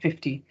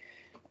 2050,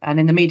 and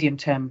in the medium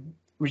term,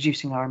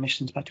 reducing our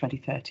emissions by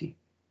 2030.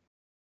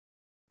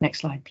 Next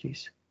slide,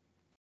 please.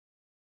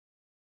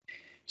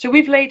 So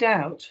we've laid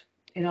out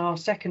in our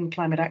second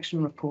climate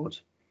action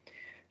report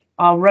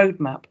our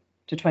roadmap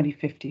to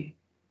 2050.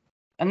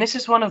 And this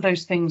is one of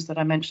those things that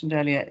I mentioned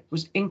earlier. It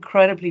was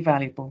incredibly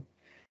valuable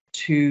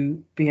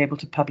to be able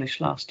to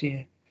publish last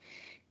year.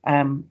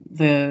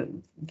 The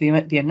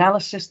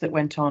analysis that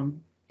went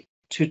on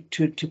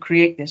to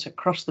create this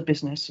across the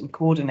business and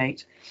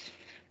coordinate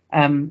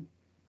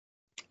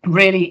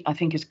really, I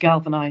think, has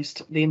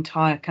galvanized the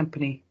entire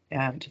company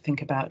to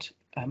think about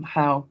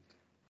how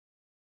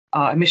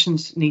our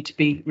emissions need to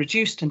be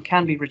reduced and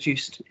can be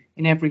reduced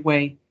in every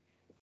way,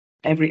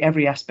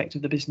 every aspect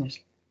of the business.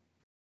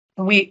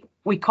 And we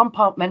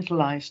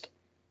compartmentalized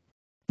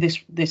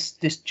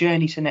this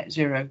journey to net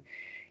zero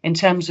in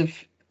terms of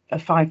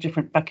 5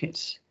 different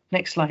buckets.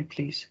 Next slide,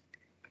 please.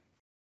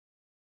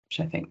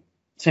 I think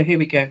so. Here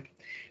we go.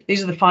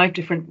 These are the 5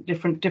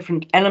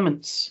 different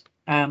elements,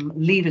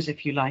 levers,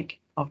 if you like,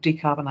 of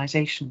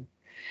decarbonisation.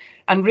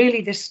 And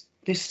really, this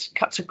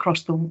cuts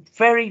across the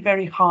very,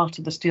 very heart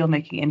of the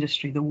steelmaking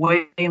industry, the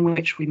way in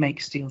which we make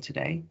steel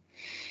today,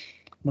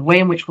 the way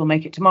in which we'll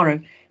make it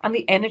tomorrow, and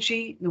the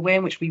way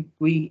in which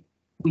we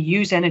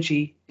use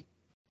energy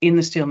in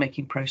the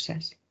steelmaking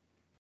process.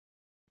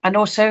 And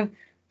also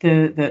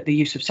the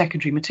use of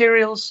secondary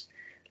materials,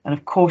 and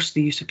of course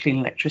the use of clean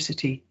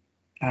electricity,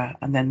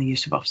 and then the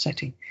use of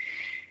offsetting.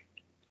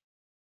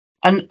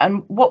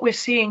 And what we're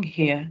seeing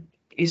here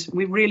is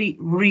we're really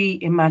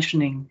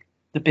reimagining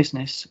the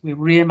business. We're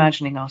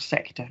reimagining our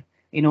sector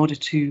in order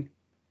to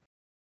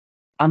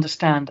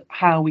understand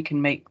how we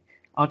can make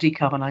our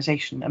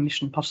decarbonisation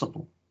mission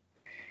possible.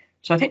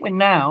 So I think we're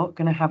now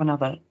going to have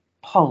another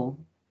poll.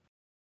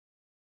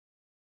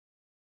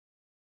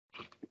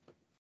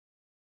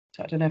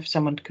 So I don't know if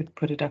someone could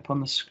put it up on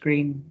the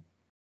screen.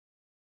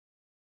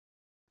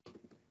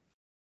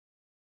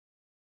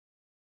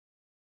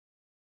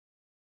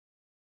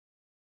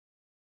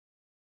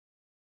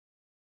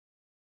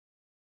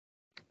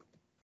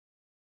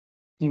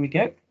 Here we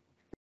go.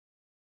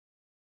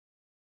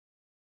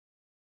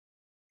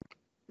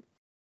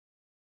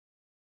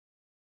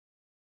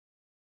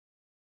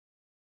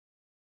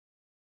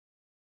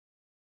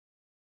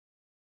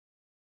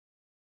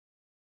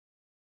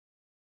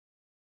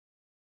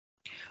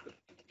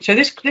 So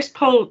this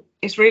poll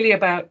is really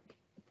about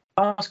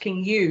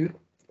asking you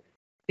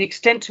the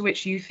extent to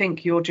which you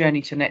think your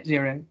journey to net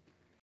zero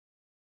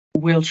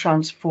will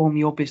transform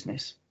your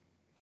business,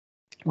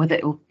 whether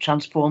it will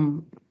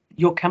transform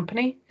your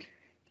company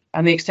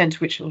and the extent to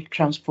which it will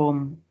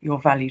transform your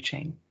value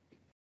chain.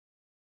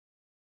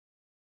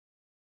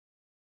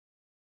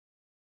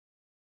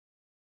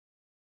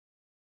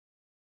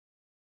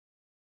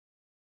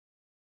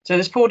 So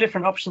there's 4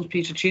 different options for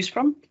you to choose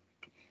from.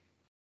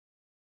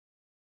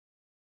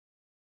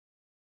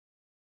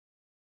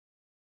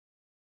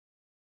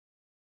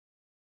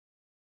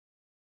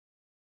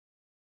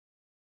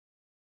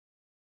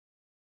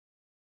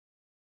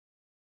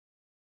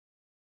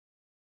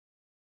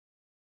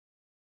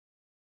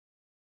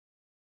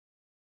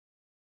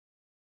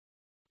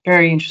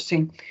 Very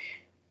interesting.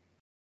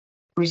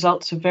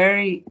 Results are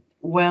very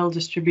well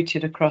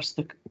distributed across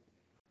the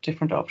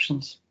different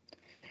options.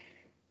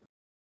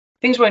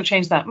 Things won't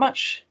change that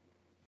much,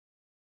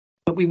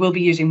 but we will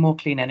be using more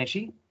clean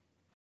energy.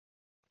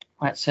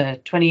 That's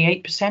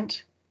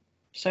 28%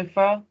 so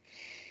far.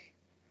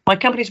 My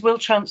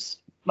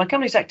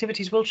company's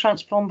activities will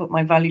transform, but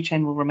my value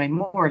chain will remain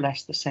more or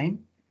less the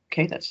same.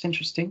 Okay, that's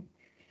interesting.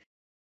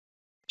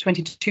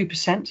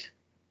 22%.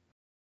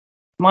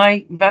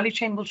 My value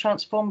chain will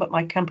transform, but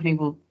my company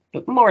will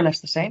look more or less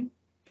the same,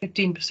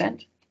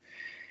 15%.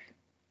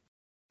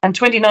 And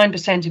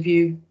 29% of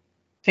you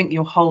think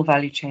your whole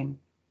value chain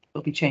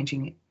will be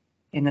changing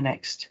in the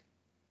next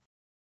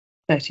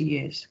 30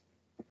 years.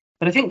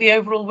 But I think the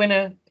overall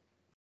winner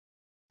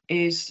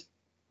is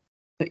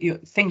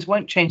that things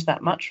won't change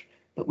that much,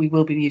 but we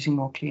will be using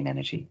more clean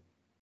energy.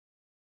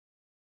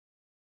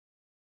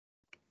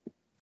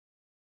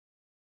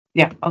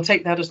 Yeah, I'll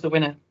take that as the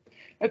winner.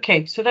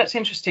 Okay, so that's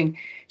interesting.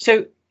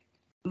 So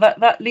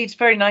that leads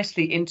very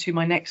nicely into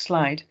my next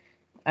slide,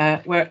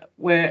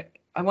 where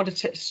I wanted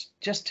to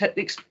just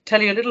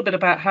tell you a little bit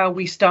about how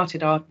we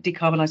started our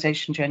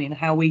decarbonisation journey and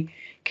how we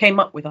came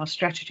up with our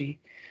strategy.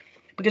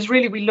 Because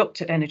really we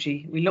looked at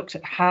energy, we looked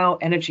at how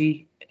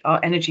our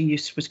energy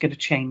use was going to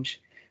change.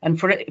 And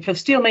for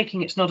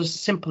steelmaking, it's not as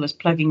simple as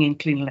plugging in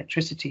clean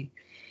electricity.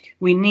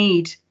 We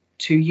need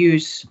to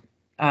use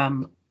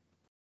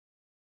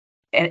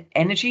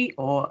energy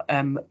or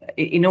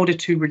in order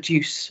to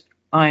reduce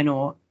iron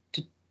ore,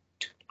 to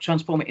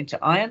transform it into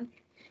iron,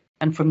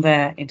 and from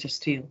there into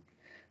steel.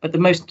 But the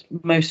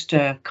most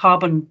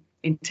carbon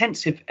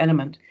intensive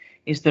element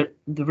is the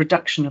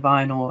reduction of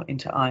iron ore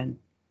into iron.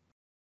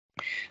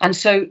 And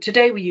so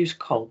today we use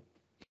coal.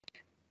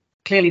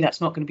 Clearly that's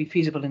not going to be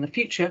feasible in the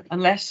future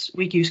unless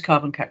we use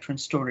carbon capture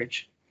and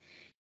storage.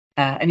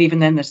 And even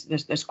then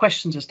there's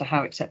questions as to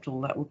how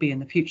acceptable that will be in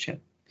the future.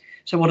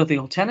 So what are the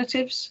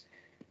alternatives?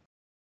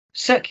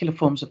 Circular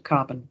forms of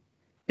carbon.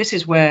 This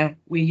is where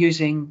we're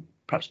using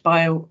perhaps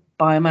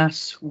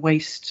biomass,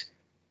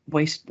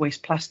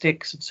 waste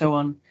plastics and so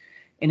on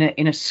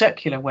in a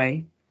circular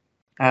way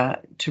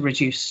to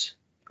reduce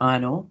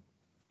iron ore.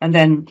 And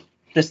then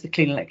there's the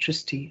clean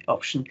electricity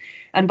option.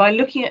 And by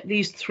looking at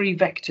these 3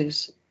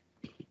 vectors,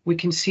 we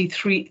can see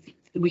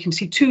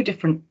 2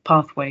 different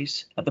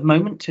pathways at the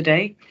moment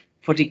today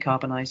for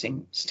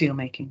decarbonising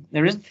steelmaking.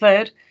 There is a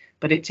third,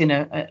 but it's in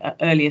an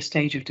earlier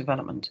stage of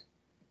development.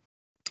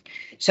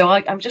 So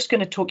I'm just going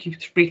to talk you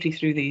briefly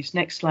through these.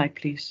 Next slide,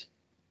 please.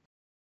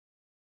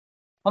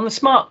 On the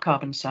smart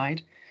carbon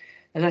side,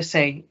 as I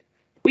say,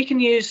 we can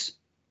use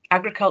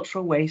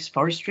agricultural waste,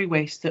 forestry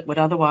waste that would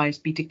otherwise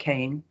be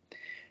decaying.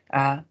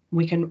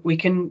 We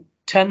can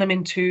turn them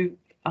into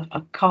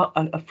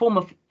a form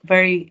of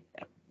very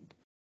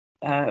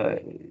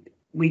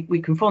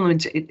we can form them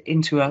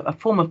into a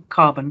form of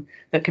carbon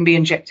that can be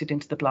injected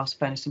into the blast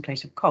furnace in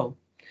place of coal.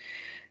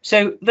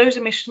 So those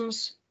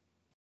emissions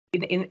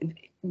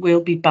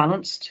will be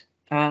balanced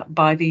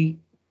by the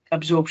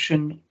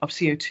absorption of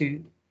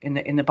CO2 in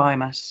the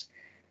biomass.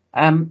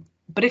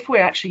 But if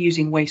we're actually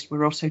using waste,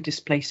 we're also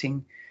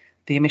displacing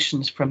the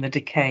emissions from the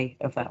decay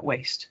of that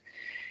waste.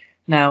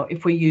 Now,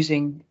 if we're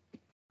using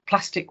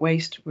plastic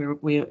waste,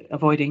 we're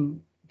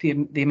avoiding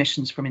the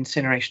emissions from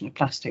incineration of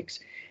plastics.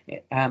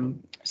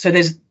 So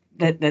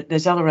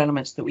there's other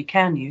elements that we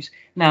can use.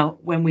 Now,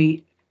 when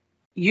we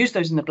use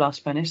those in the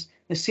blast furnace,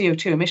 the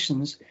CO2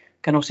 emissions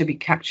can also be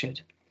captured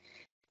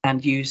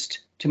and used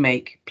to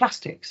make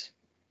plastics.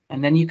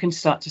 And then you can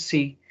start to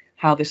see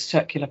how this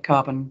circular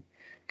carbon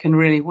can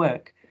really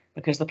work,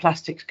 because the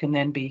plastics can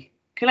then be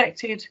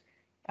collected,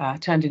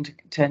 turned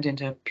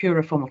into a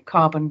purer form of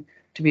carbon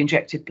to be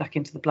injected back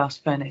into the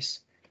blast furnace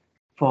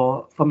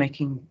for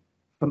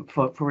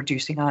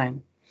reducing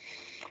iron.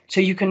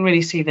 So you can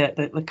really see that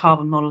the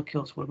carbon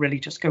molecules will really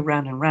just go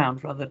round and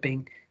round rather than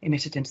being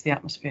emitted into the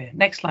atmosphere.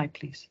 Next slide,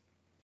 please.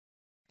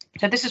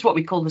 So this is what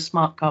we call the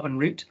smart carbon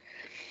route.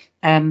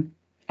 And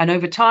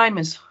over time,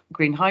 as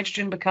green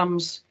hydrogen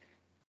becomes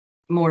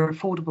more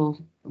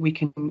affordable, we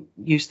can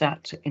use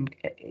that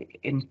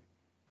in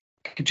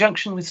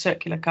conjunction with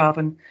circular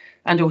carbon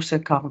and also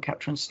carbon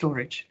capture and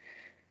storage.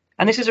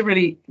 And this is a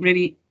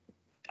really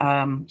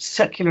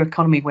circular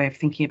economy way of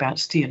thinking about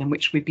steel, in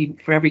which we'd be,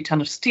 for every ton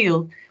of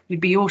steel,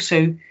 we'd be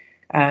also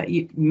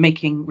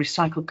making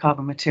recycled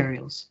carbon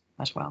materials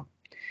as well.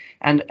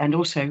 And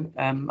also,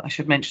 I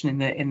should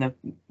mention, in the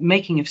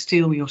making of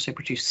steel, we also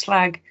produce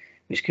slag,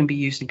 which can be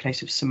used in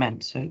place of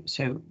cement.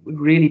 So we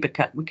really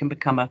we can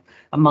become a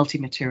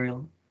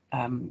multi-material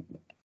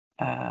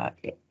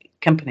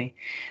company.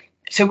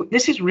 So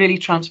this is really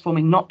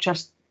transforming, not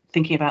just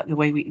thinking about the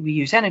way we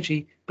use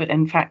energy, but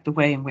in fact the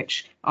way in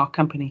which our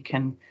company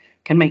can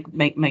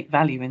make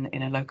value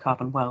in a low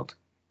carbon world.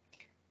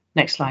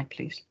 Next slide,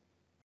 please.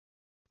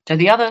 So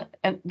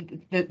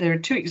there are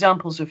two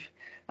examples of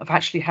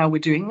actually how we're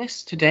doing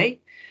this today,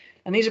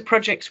 and these are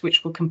projects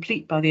which will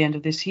complete by the end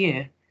of this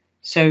year.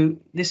 So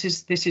this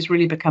is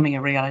really becoming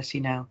a reality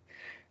now.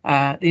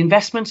 The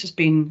investment has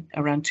been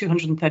around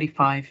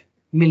 235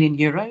 million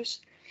euros,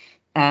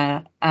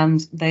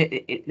 and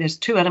there's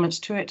two elements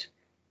to it.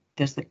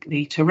 There's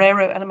the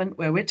Torero element,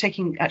 where we're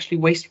taking actually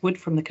waste wood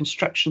from the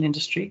construction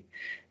industry,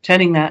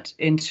 turning that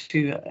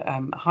into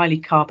a highly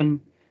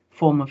carbon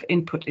form of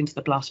input into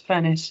the blast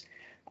furnace,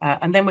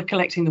 and then we're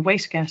collecting the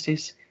waste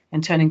gases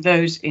and turning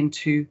those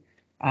into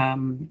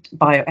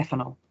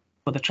bioethanol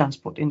for the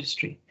transport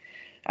industry.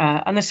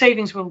 And the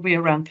savings will be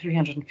around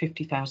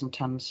 350,000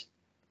 tonnes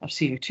of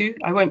CO2.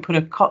 I won't put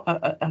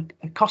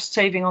a cost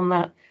saving on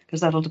that,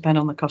 because that'll depend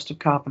on the cost of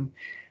carbon.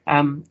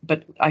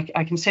 But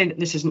I can say that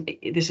this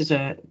is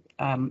a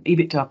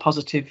EBITDA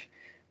positive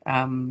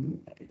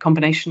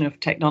combination of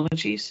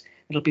technologies.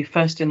 It'll be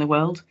first in the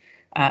world,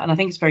 and I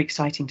think it's very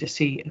exciting to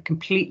see a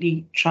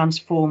completely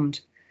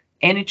transformed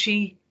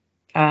energy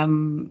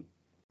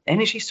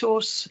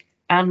source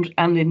and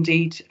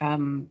indeed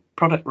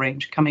product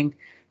range coming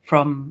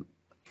from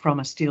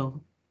a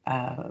steel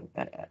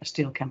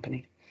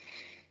company.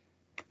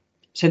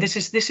 So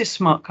this is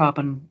smart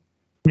carbon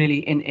really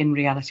in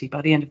reality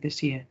by the end of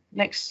this year.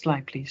 Next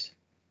slide, please.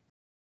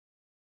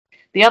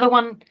 The other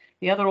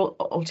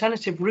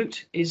alternative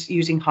route is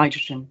using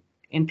hydrogen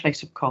in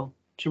place of coal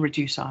to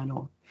reduce iron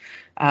ore.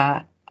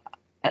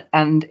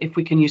 And if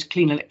we can use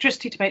clean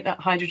electricity to make that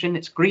hydrogen,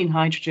 it's green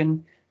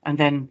hydrogen, and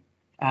then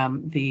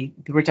the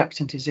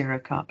reductant is zero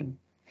carbon.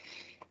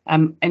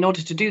 In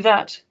order to do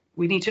that,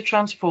 we need to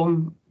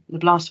transform the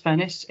blast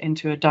furnace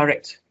into a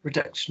direct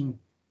reduction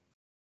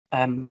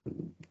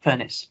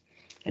furnace,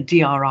 a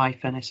DRI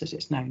furnace as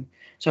it's known.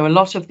 So a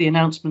lot of the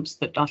announcements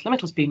that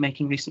ArcelorMittal's been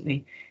making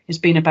recently has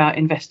been about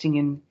investing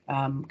in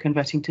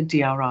converting to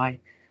DRI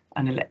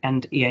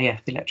and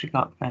EAF, electric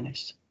arc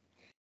furnace.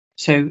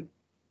 So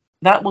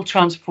that will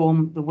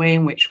transform the way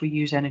in which we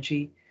use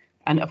energy.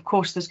 And of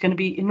course, there's going to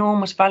be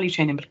enormous value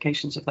chain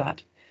implications of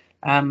that.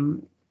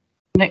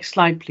 Next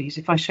slide, please.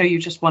 If I show you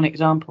just one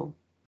example.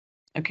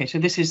 Okay, so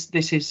this is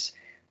the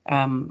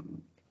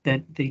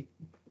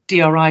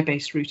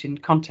DRI-based route in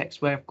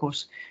context, where of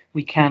course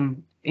we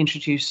can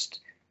introduce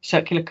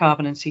circular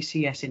carbon and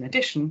CCS in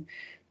addition.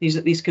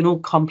 These can all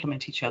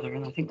complement each other,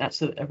 and I think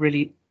that's a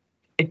really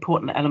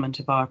important element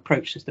of our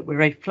approach, is that we're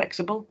very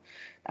flexible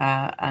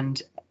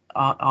and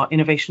our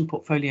innovation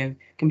portfolio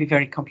can be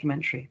very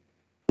complementary.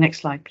 Next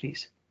slide,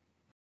 please.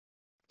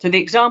 So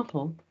the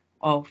example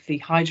of the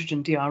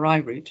hydrogen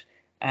DRI route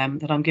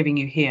that I'm giving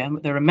you here,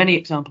 there are many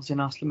examples in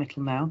ArcelorMittal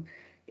now,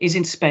 is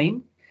in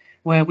Spain,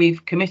 where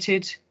we've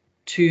committed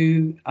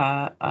to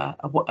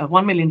a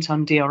 1 million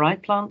tonne DRI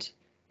plant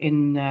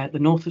in the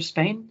north of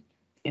Spain,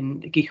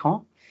 in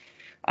Gijón.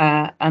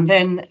 And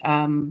then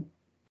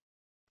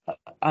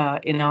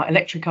in our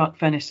electric arc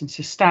furnace in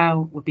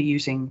Sestao, we'll be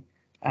using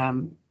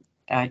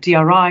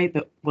DRI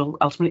that will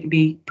ultimately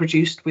be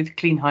produced with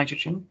clean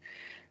hydrogen,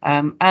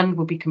 and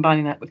we'll be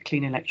combining that with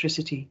clean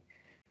electricity.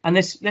 And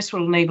this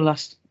will enable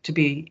us to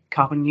be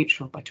carbon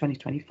neutral by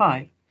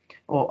 2025,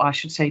 or I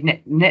should say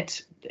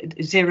net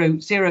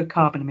zero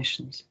carbon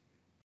emissions,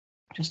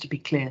 just to be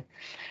clear.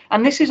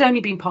 And this has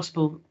only been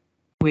possible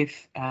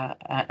with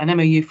an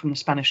MOU from the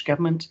Spanish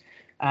government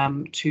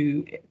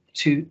to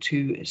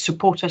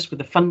support us with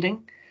the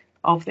funding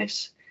of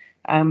this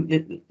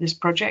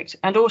project,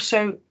 and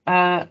also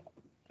a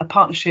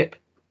partnership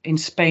in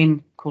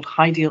Spain called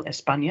Heaton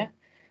España,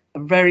 a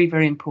very,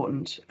 very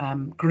important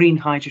green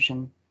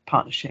hydrogen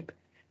partnership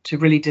to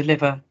really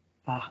deliver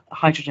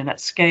hydrogen at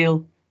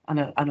scale and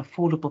an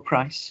affordable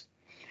price.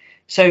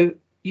 So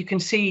you can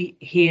see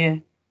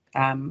here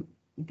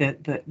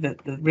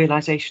the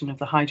realization of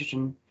the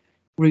hydrogen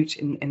route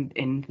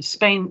in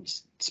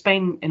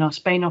Spain in our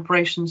Spain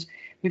operations.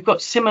 We've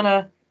got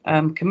similar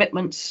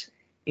commitments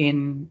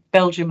in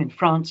Belgium, in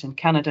France, in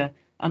Canada,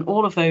 and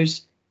all of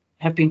those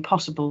have been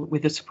possible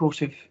with the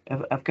support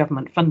of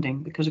government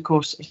funding, because of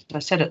course, as I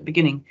said at the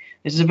beginning,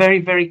 this is a very,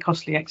 very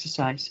costly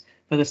exercise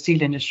for the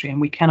steel industry,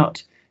 and we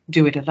cannot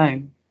do it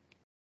alone.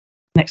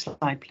 Next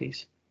slide,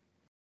 please.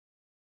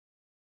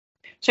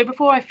 So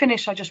before I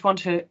finish, I just want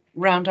to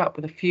round up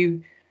with a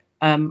few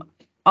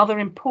other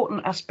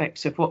important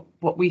aspects of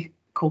what we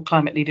call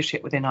climate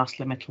leadership within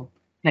ArcelorMittal.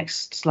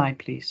 Next slide,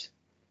 please.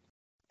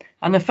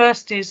 And the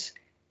first is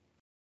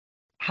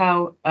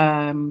how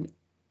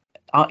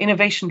our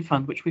innovation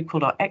fund, which we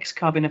call our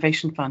XCarb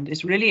Innovation Fund,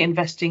 is really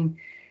investing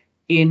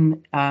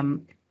in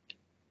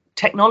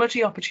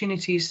technology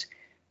opportunities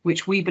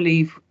which we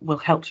believe will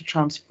help to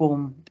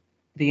transform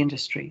the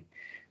industry.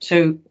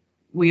 So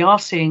we are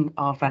seeing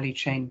our value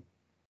chain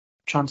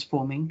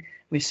transforming,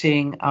 we're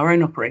seeing our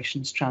own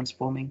operations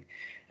transforming,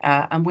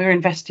 and we're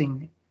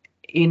investing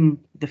in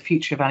the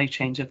future value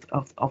chains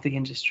of the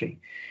industry,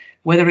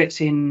 whether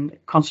it's in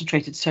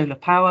concentrated solar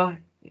power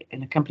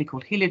in a company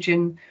called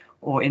Heaton,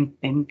 or in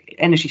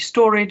energy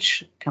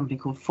storage, a company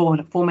called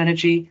Form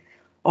Energy,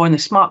 or in the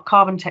smart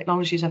carbon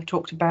technologies I've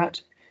talked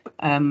about.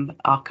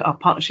 Our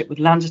partnership with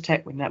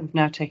LanzaTech, we've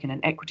now taken an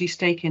equity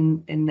stake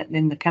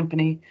in the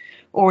company,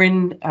 or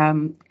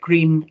in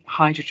green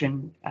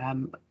hydrogen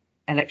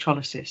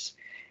electrolysis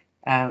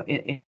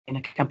in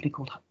a company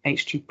called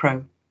H2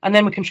 Pro. And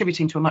then we're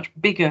contributing to a much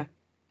bigger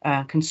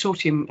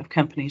consortium of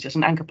companies as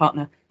an anchor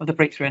partner of the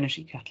Breakthrough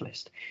Energy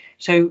Catalyst.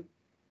 So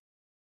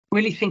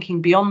really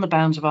thinking beyond the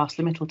bounds of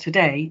ArcelorMittal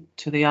today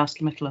to the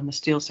ArcelorMittal and the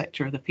steel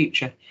sector of the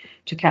future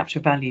to capture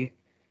value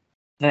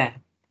there.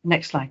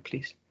 Next slide,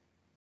 please.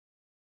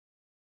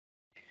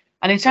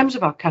 And in terms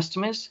of our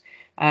customers,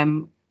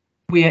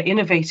 we are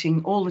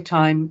innovating all the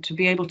time to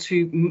be able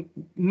to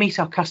meet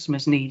our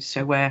customers' needs.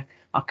 So where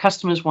our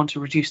customers want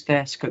to reduce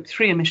their Scope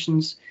 3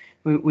 emissions,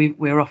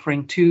 we're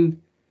offering two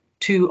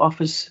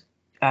offers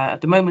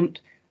at the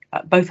moment,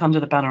 both under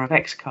the banner of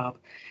XCarb,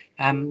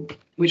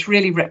 which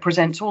really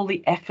represents all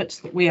the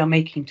efforts that we are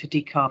making to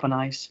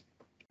decarbonise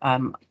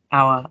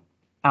our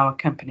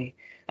company.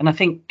 And I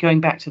think going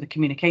back to the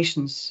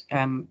communications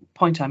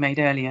point I made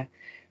earlier,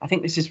 I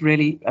think this is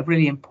really a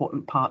really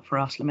important part for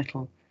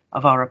ArcelorMittal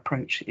of our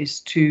approach, is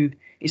to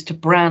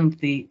brand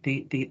the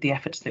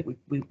efforts that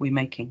we're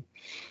making.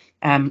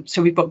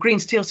 So we've got green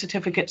steel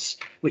certificates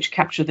which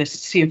capture the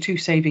CO2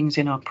 savings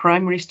in our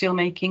primary steel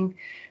making,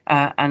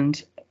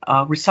 and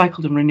our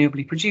recycled and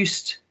renewably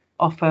produced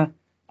offer,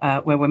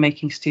 where we're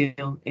making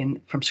steel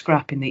from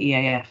scrap in the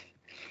EAF.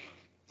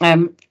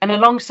 And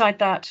alongside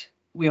that,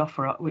 we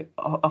offer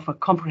a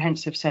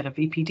comprehensive set of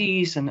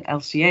EPDs and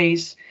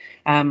LCAs,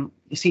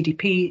 the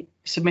CDP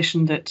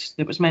submission that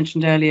was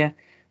mentioned earlier,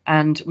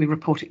 and we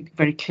report it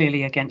very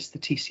clearly against the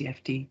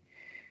TCFD.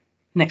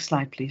 Next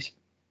slide, please.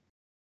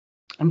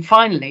 And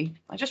finally,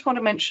 I just want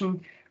to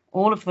mention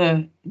all of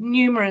the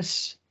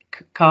numerous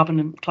carbon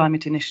and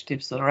climate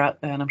initiatives that are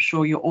out there, and I'm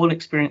sure you're all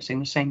experiencing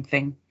the same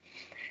thing.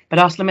 But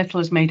ArcelorMittal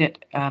has made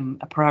it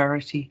a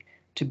priority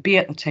to be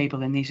at the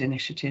table in these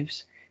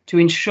initiatives, to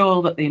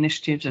ensure that the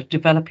initiatives are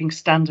developing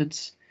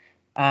standards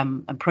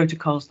and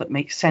protocols that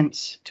make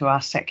sense to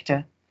our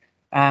sector,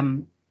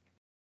 and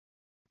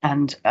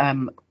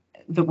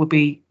that will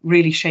be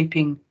really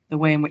shaping the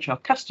way in which our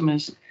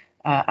customers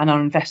and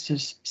our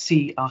investors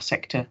see our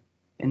sector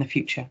in the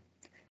future.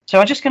 So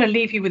I'm just going to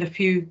leave you with a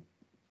few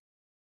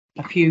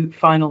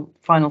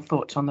final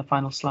thoughts on the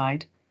final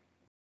slide.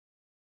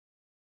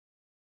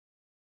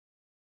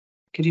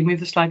 Could you move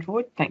the slide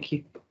forward? Thank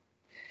you.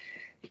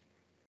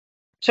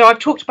 So I've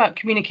talked about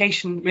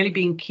communication really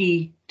being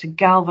key to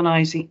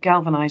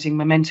galvanizing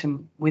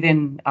momentum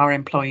within our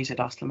employees at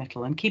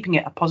ArcelorMittal and keeping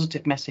it a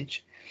positive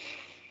message.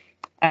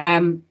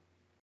 And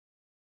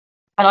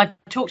I've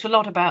talked a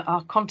lot about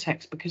our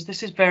context, because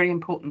this is very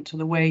important to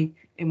the way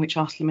in which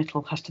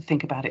ArcelorMittal has to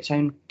think about its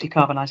own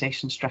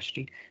decarbonisation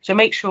strategy. So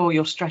make sure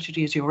your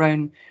strategy is your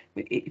own,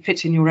 it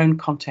fits in your own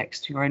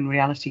context, your own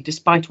reality,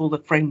 despite all the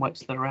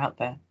frameworks that are out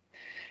there.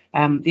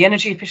 The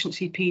energy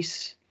efficiency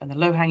piece and the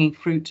low-hanging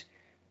fruit,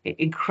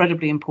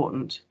 incredibly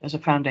important as a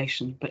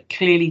foundation, but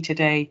clearly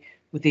today,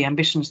 with the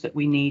ambitions that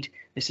we need,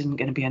 this isn't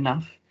going to be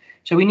enough.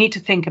 So we need to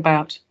think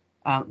about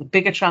the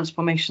bigger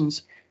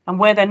transformations, and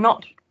where they're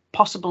not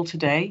possible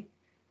today,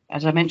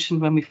 as I mentioned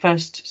when we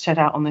first set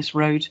out on this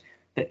road,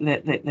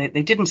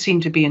 they didn't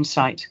seem to be in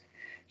sight.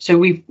 So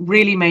we've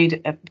really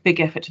made a big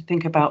effort to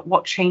think about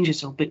what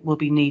changes will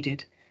be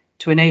needed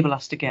to enable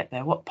us to get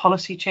there, what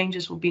policy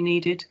changes will be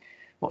needed,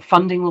 what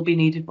funding will be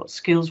needed, what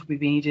skills will be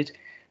needed,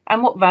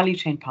 and what value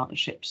chain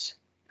partnerships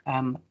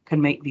can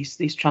make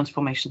these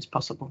transformations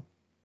possible.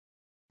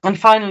 And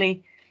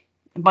finally,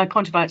 my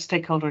point about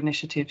stakeholder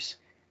initiatives,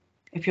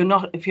 if you're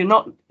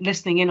not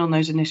listening in on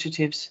those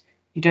initiatives,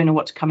 you don't know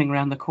what's coming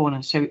around the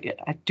corner. So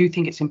I do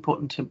think it's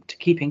important to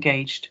keep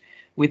engaged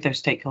with those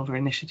stakeholder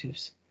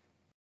initiatives.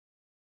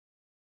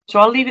 So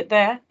I'll leave it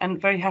there,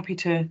 and very happy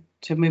to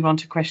move on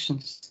to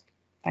questions.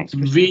 Thanks,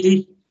 Christian.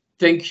 Really,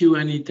 thank you,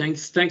 Annie.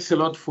 Thanks a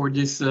lot for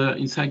this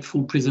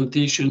insightful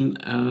presentation.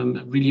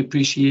 Really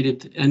appreciate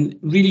it, and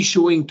really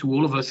showing to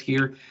all of us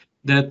here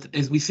that,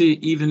 as we say,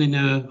 even in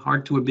a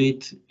hard to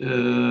abate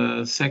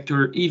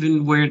sector,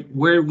 even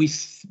where we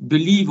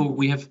believe, or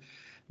we have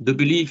the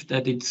belief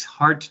that it's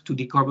hard to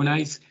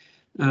decarbonize,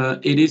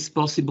 it is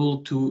possible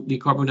to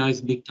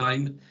decarbonize big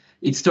time.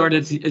 It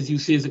started, as you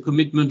say, as a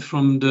commitment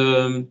from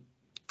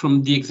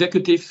the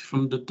executives,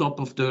 from the top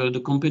of the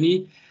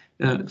company,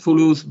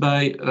 follows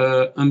by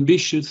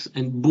ambitious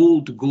and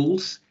bold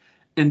goals,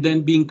 and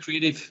then being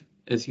creative,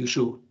 as you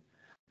show.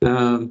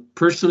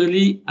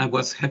 Personally, I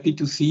was happy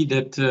to see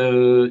that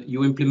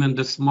you implement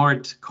the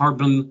smart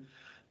carbon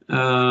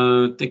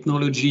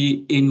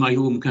technology in my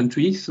home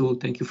country. So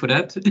thank you for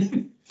that,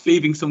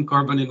 saving some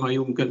carbon in my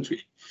home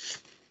country.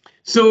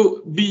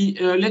 So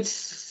let's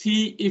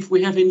see if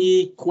we have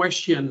any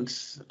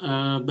questions,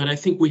 but I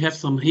think we have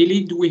some.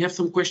 Haley, do we have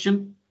some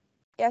question?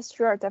 Yes,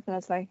 sure,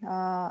 definitely.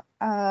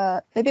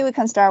 Maybe we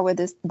can start with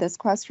this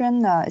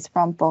question. It's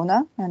from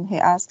Bona, and he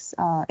asks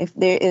if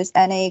there is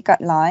any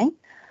guideline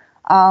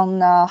on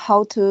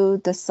how to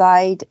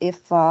decide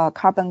if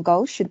carbon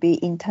goal should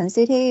be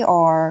intensity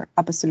or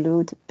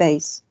absolute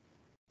base.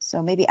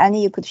 So maybe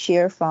Annie, you could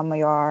share from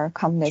your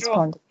company's Sure.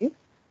 point of view.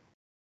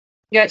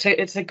 Yeah,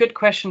 it's a good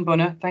question,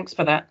 Bona. Thanks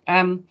for that.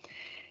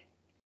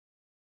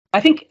 I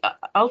think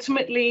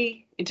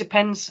ultimately it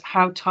depends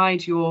how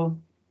tied your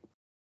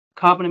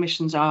carbon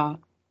emissions are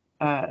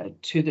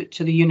to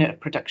the unit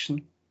of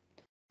production,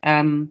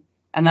 and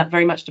that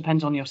very much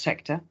depends on your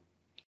sector.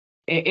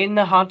 In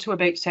the hard to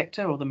abate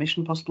sector, or the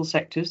mission possible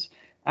sectors,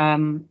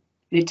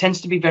 it tends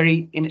to be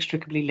very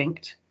inextricably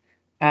linked,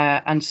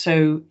 and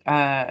so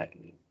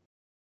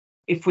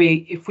if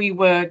we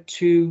were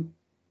to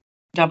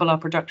double our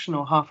production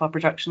or half our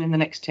production in the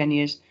next 10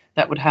 years,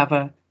 that would have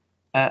a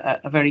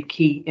very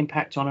key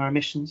impact on our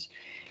emissions.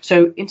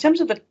 So in terms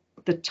of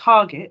the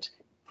target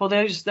for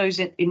those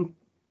in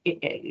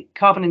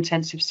carbon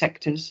intensive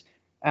sectors,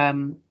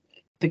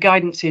 the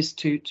guidance is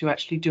to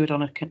actually do it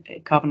on a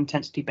carbon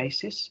intensity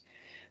basis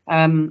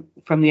from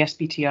the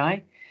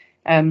SBTi.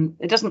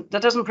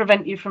 That doesn't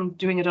prevent you from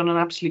doing it on an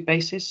absolute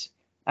basis,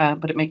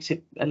 but it makes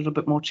it a little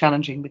bit more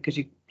challenging because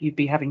you'd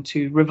be having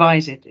to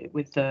revise it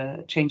with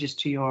the changes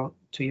to your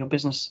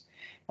business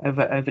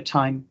over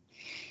time.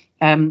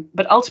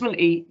 But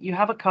ultimately, you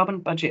have a carbon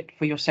budget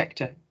for your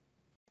sector.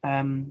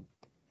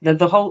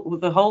 The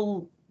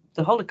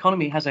whole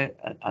economy has a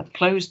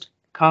closed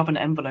carbon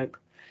envelope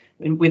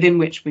within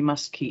which we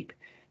must keep,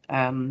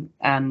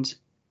 and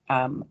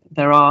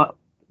there are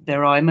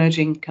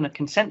emerging kind of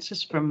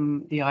consensus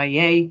from the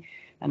IEA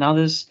and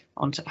others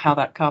on how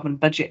that carbon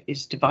budget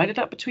is divided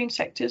up between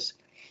sectors.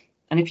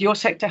 And if your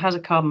sector has a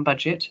carbon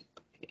budget,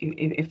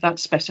 if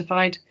that's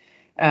specified,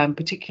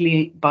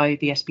 particularly by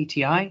the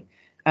SBTi,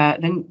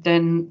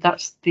 then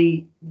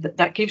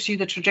that gives you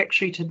the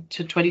trajectory to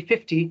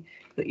 2050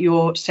 that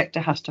your sector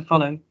has to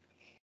follow.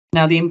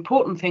 Now, the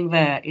important thing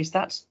there is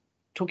that's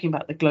talking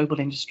about the global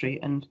industry,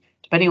 and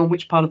depending on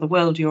which part of the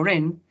world you're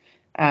in,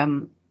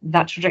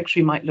 that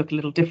trajectory might look a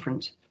little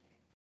different.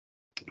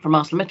 From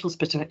ArcelorMittal's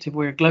perspective,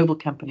 we're a global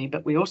company,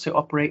 but we also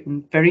operate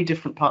in very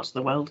different parts of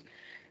the world,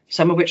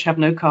 some of which have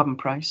no carbon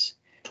price,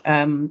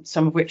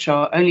 some of which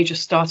are only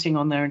just starting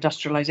on their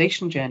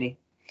industrialization journey.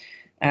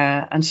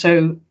 And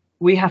so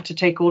we have to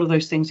take all of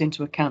those things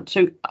into account.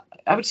 So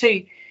I would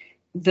say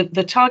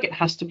the target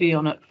has to be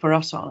for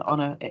us on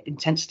an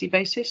intensity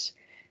basis.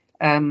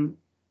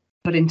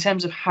 But in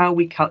terms of how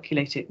we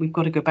calculate it, we've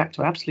got to go back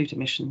to absolute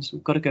emissions.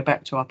 We've got to go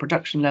back to our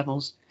production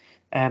levels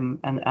and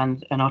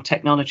our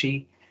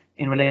technology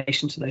in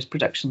relation to those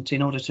productions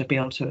in order to be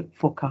able to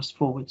forecast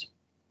forwards.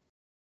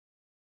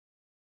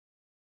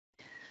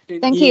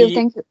 Thank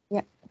you.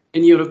 Yeah.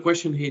 Any other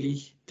question,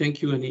 Haley?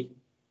 Thank you, Annie.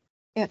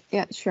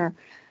 Yeah, sure.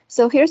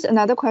 So here's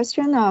another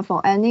question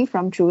for Annie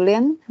from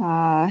Julian.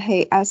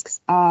 He asks,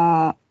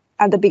 at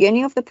the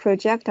beginning of the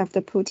project, after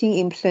putting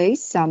in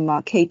place some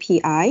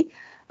KPI,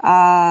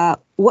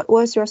 what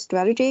was your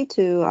strategy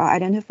to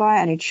identify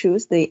and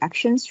choose the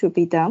actions to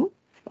be done?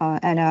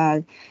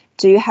 And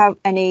do you have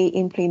any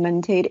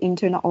implemented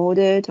internal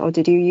audit, or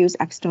did you use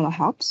external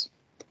helps?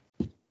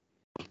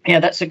 Yeah,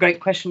 that's a great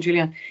question,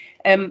 Julian.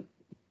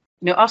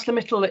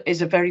 ArcelorMittal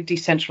is a very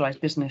decentralized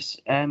business,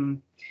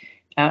 and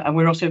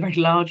we're also a very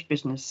large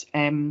business.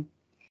 And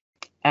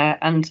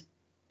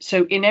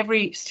so in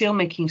every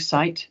steelmaking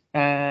site,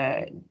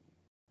 there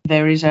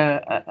is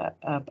there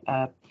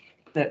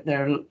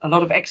are a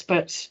lot of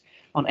experts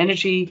on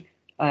energy,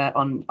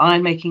 on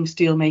iron making,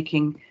 steel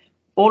making,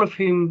 all of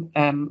whom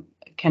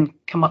can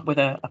come up with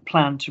a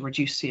plan to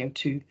reduce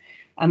CO2.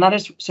 And that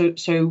is so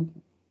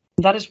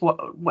that is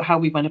how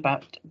we went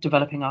about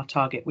developing our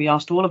target. We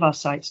asked all of our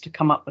sites to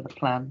come up with a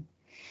plan.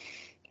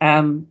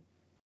 And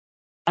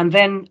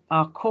then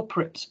our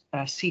corporate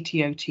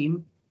CTO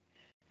team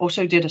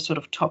also did a sort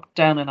of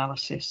top-down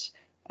analysis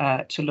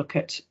to look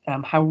at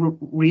how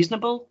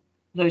reasonable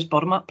those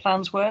bottom-up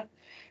plans were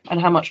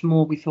and how much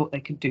more we thought they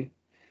could do.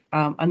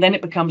 And then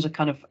it becomes a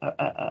kind of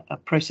a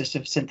process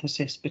of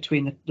synthesis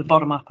between the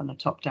bottom-up and the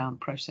top-down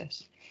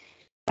process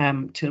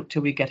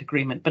till we get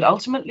agreement. But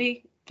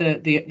ultimately,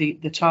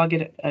 the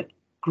target at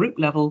group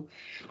level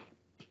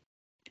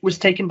was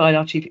taken by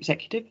our chief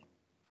executive,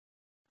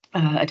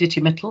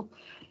 Aditya Mittal.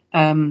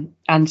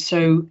 And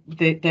so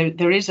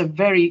there is a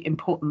very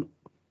important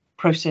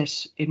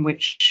process in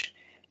which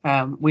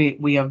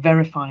we are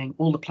verifying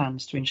all the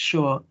plans to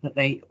ensure that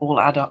they all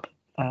add up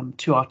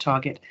to our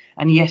target.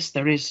 And yes,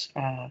 there is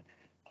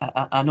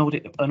an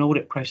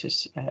audit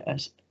process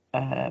as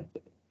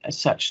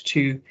such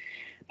to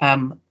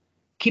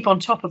keep on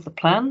top of the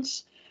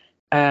plans,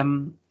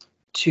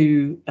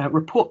 to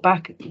report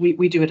back.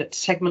 We do it at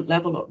segment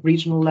level or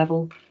regional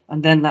level,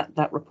 and then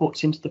that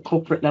reports into the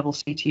corporate level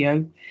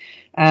CTO.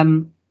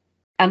 And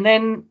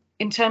then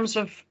in terms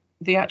of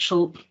the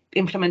actual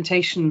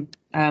implementation,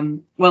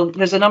 well,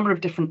 there's a number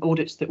of different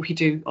audits that we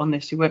do on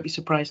this. You won't be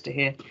surprised to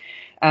hear.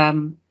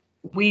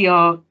 We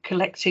are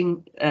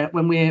collecting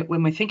when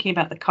we're thinking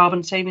about the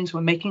carbon savings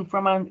we're making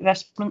from our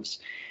investments.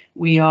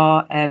 We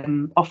are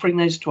offering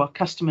those to our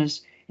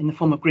customers in the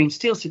form of green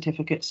steel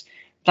certificates.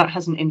 That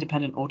has an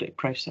independent audit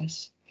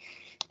process.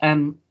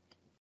 When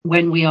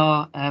we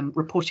are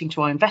reporting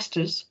to our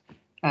investors,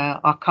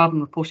 our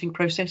carbon reporting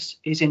process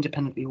is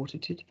independently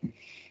audited.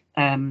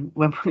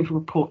 When we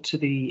report to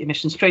the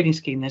emissions trading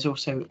scheme, there's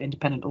also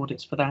independent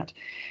audits for that.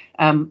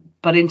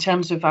 But in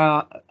terms of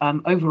our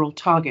overall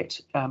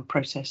target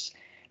process,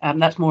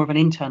 that's more of an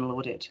internal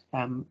audit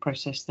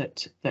process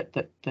that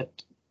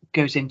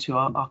goes into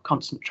our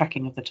constant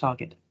tracking of the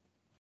target.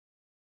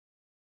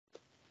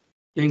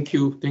 Thank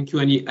you,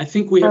 Annie. I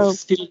think we have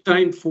still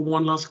time for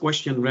one last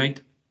question, right?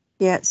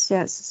 Yes.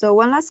 So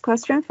one last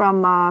question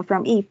from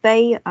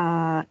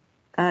Yifei.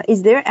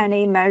 Is there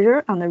any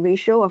measure on the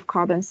ratio of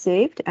carbon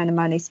saved and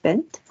money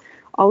spent?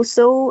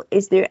 Also,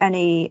 is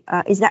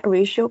that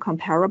ratio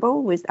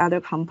comparable with other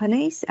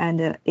companies,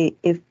 and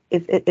if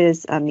it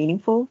is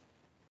meaningful?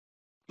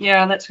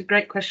 Yeah, that's a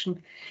great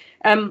question.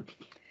 Look,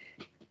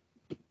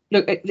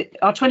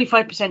 our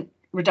 25%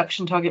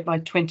 reduction target by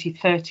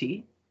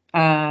 2030.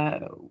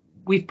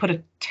 We've put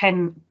a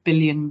 $10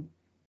 billion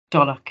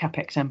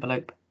capex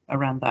envelope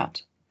around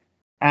that,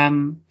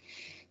 and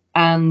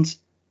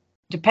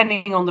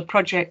depending on the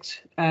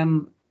project,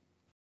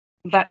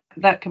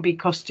 that can be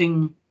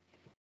costing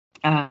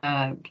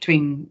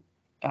between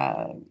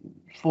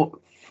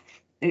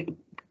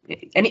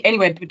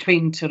anywhere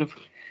between sort of,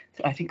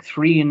 I think,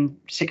 $300 and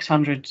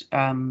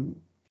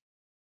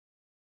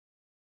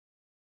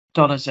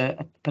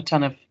 $600 per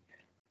ton of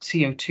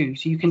CO2.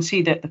 So you can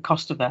see that the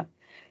cost of that.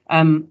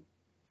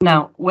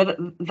 Now, whether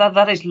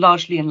that is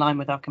largely in line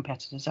with our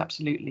competitors,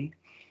 absolutely.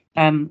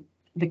 The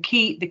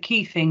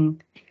key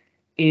thing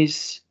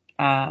is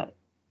that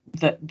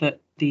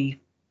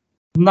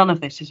none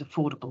of this is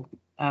affordable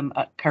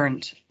at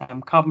current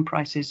carbon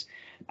prices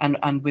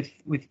and with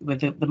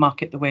the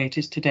market the way it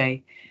is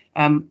today.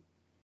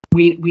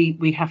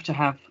 We have to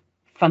have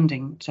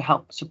funding to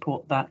help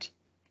support that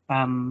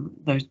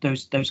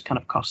those kind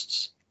of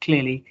costs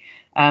clearly,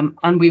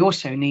 and we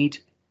also need,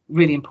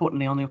 really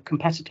importantly, on the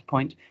competitor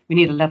point, we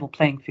need a level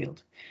playing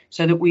field,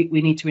 so that we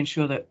need to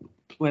ensure that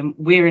when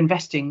we're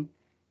investing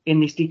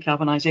in these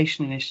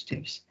decarbonisation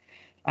initiatives,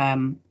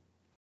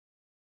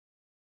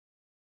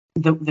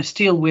 the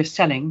steel we're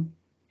selling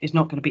is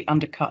not going to be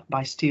undercut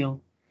by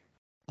steel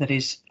that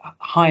is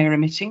higher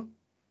emitting,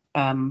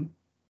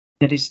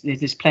 that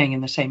is playing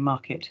in the same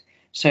market.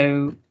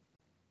 So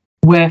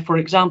where, for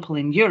example,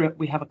 in Europe,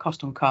 we have a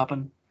cost on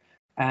carbon,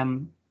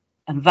 and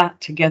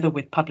that together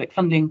with public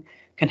funding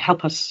can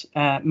help us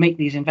make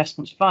these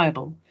investments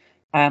viable.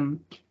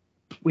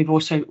 We've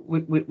also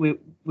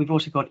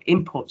got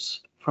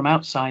imports from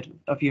outside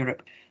of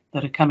Europe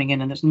that are coming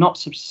in, and it's not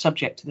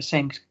subject to the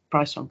same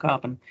price on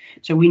carbon.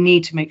 So we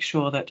need to make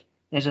sure that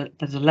there's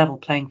a level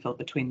playing field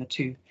between the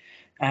two.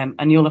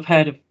 And you'll have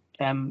heard of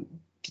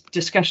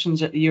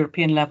discussions at the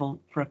European level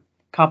for a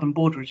carbon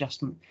border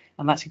adjustment,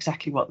 and that's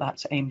exactly what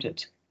that's aimed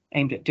at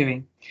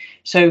doing.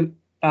 So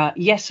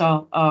yes,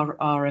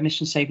 our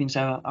emission savings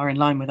are in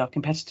line with our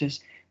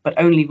competitors, but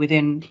only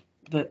within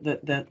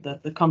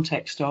the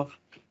context of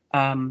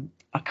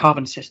a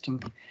carbon system,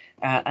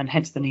 and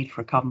hence the need for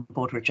a carbon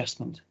border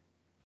adjustment.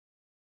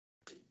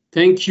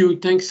 Thank you.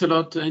 Thanks a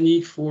lot,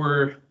 Annie,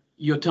 for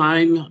your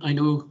time. I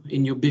know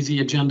in your busy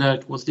agenda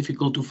it was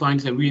difficult to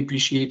find, so I really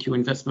appreciate your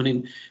investment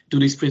into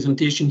this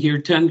presentation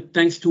here.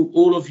 Thanks to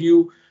all of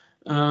you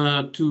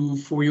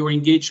for your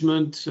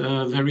engagement,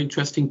 very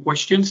interesting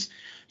questions.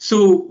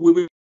 So we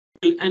will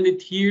end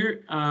it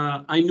here.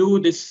 I know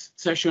this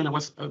session, I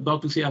was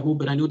about to say I hope,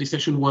 but I know this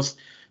session was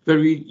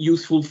very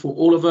useful for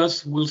all of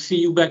us. We'll see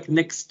you back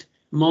next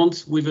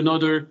month with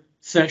another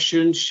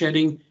session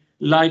shedding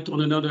light on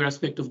another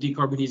aspect of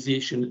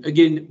decarbonization.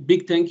 Again,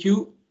 big thank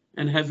you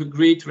and have a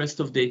great rest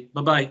of day.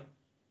 Bye-bye.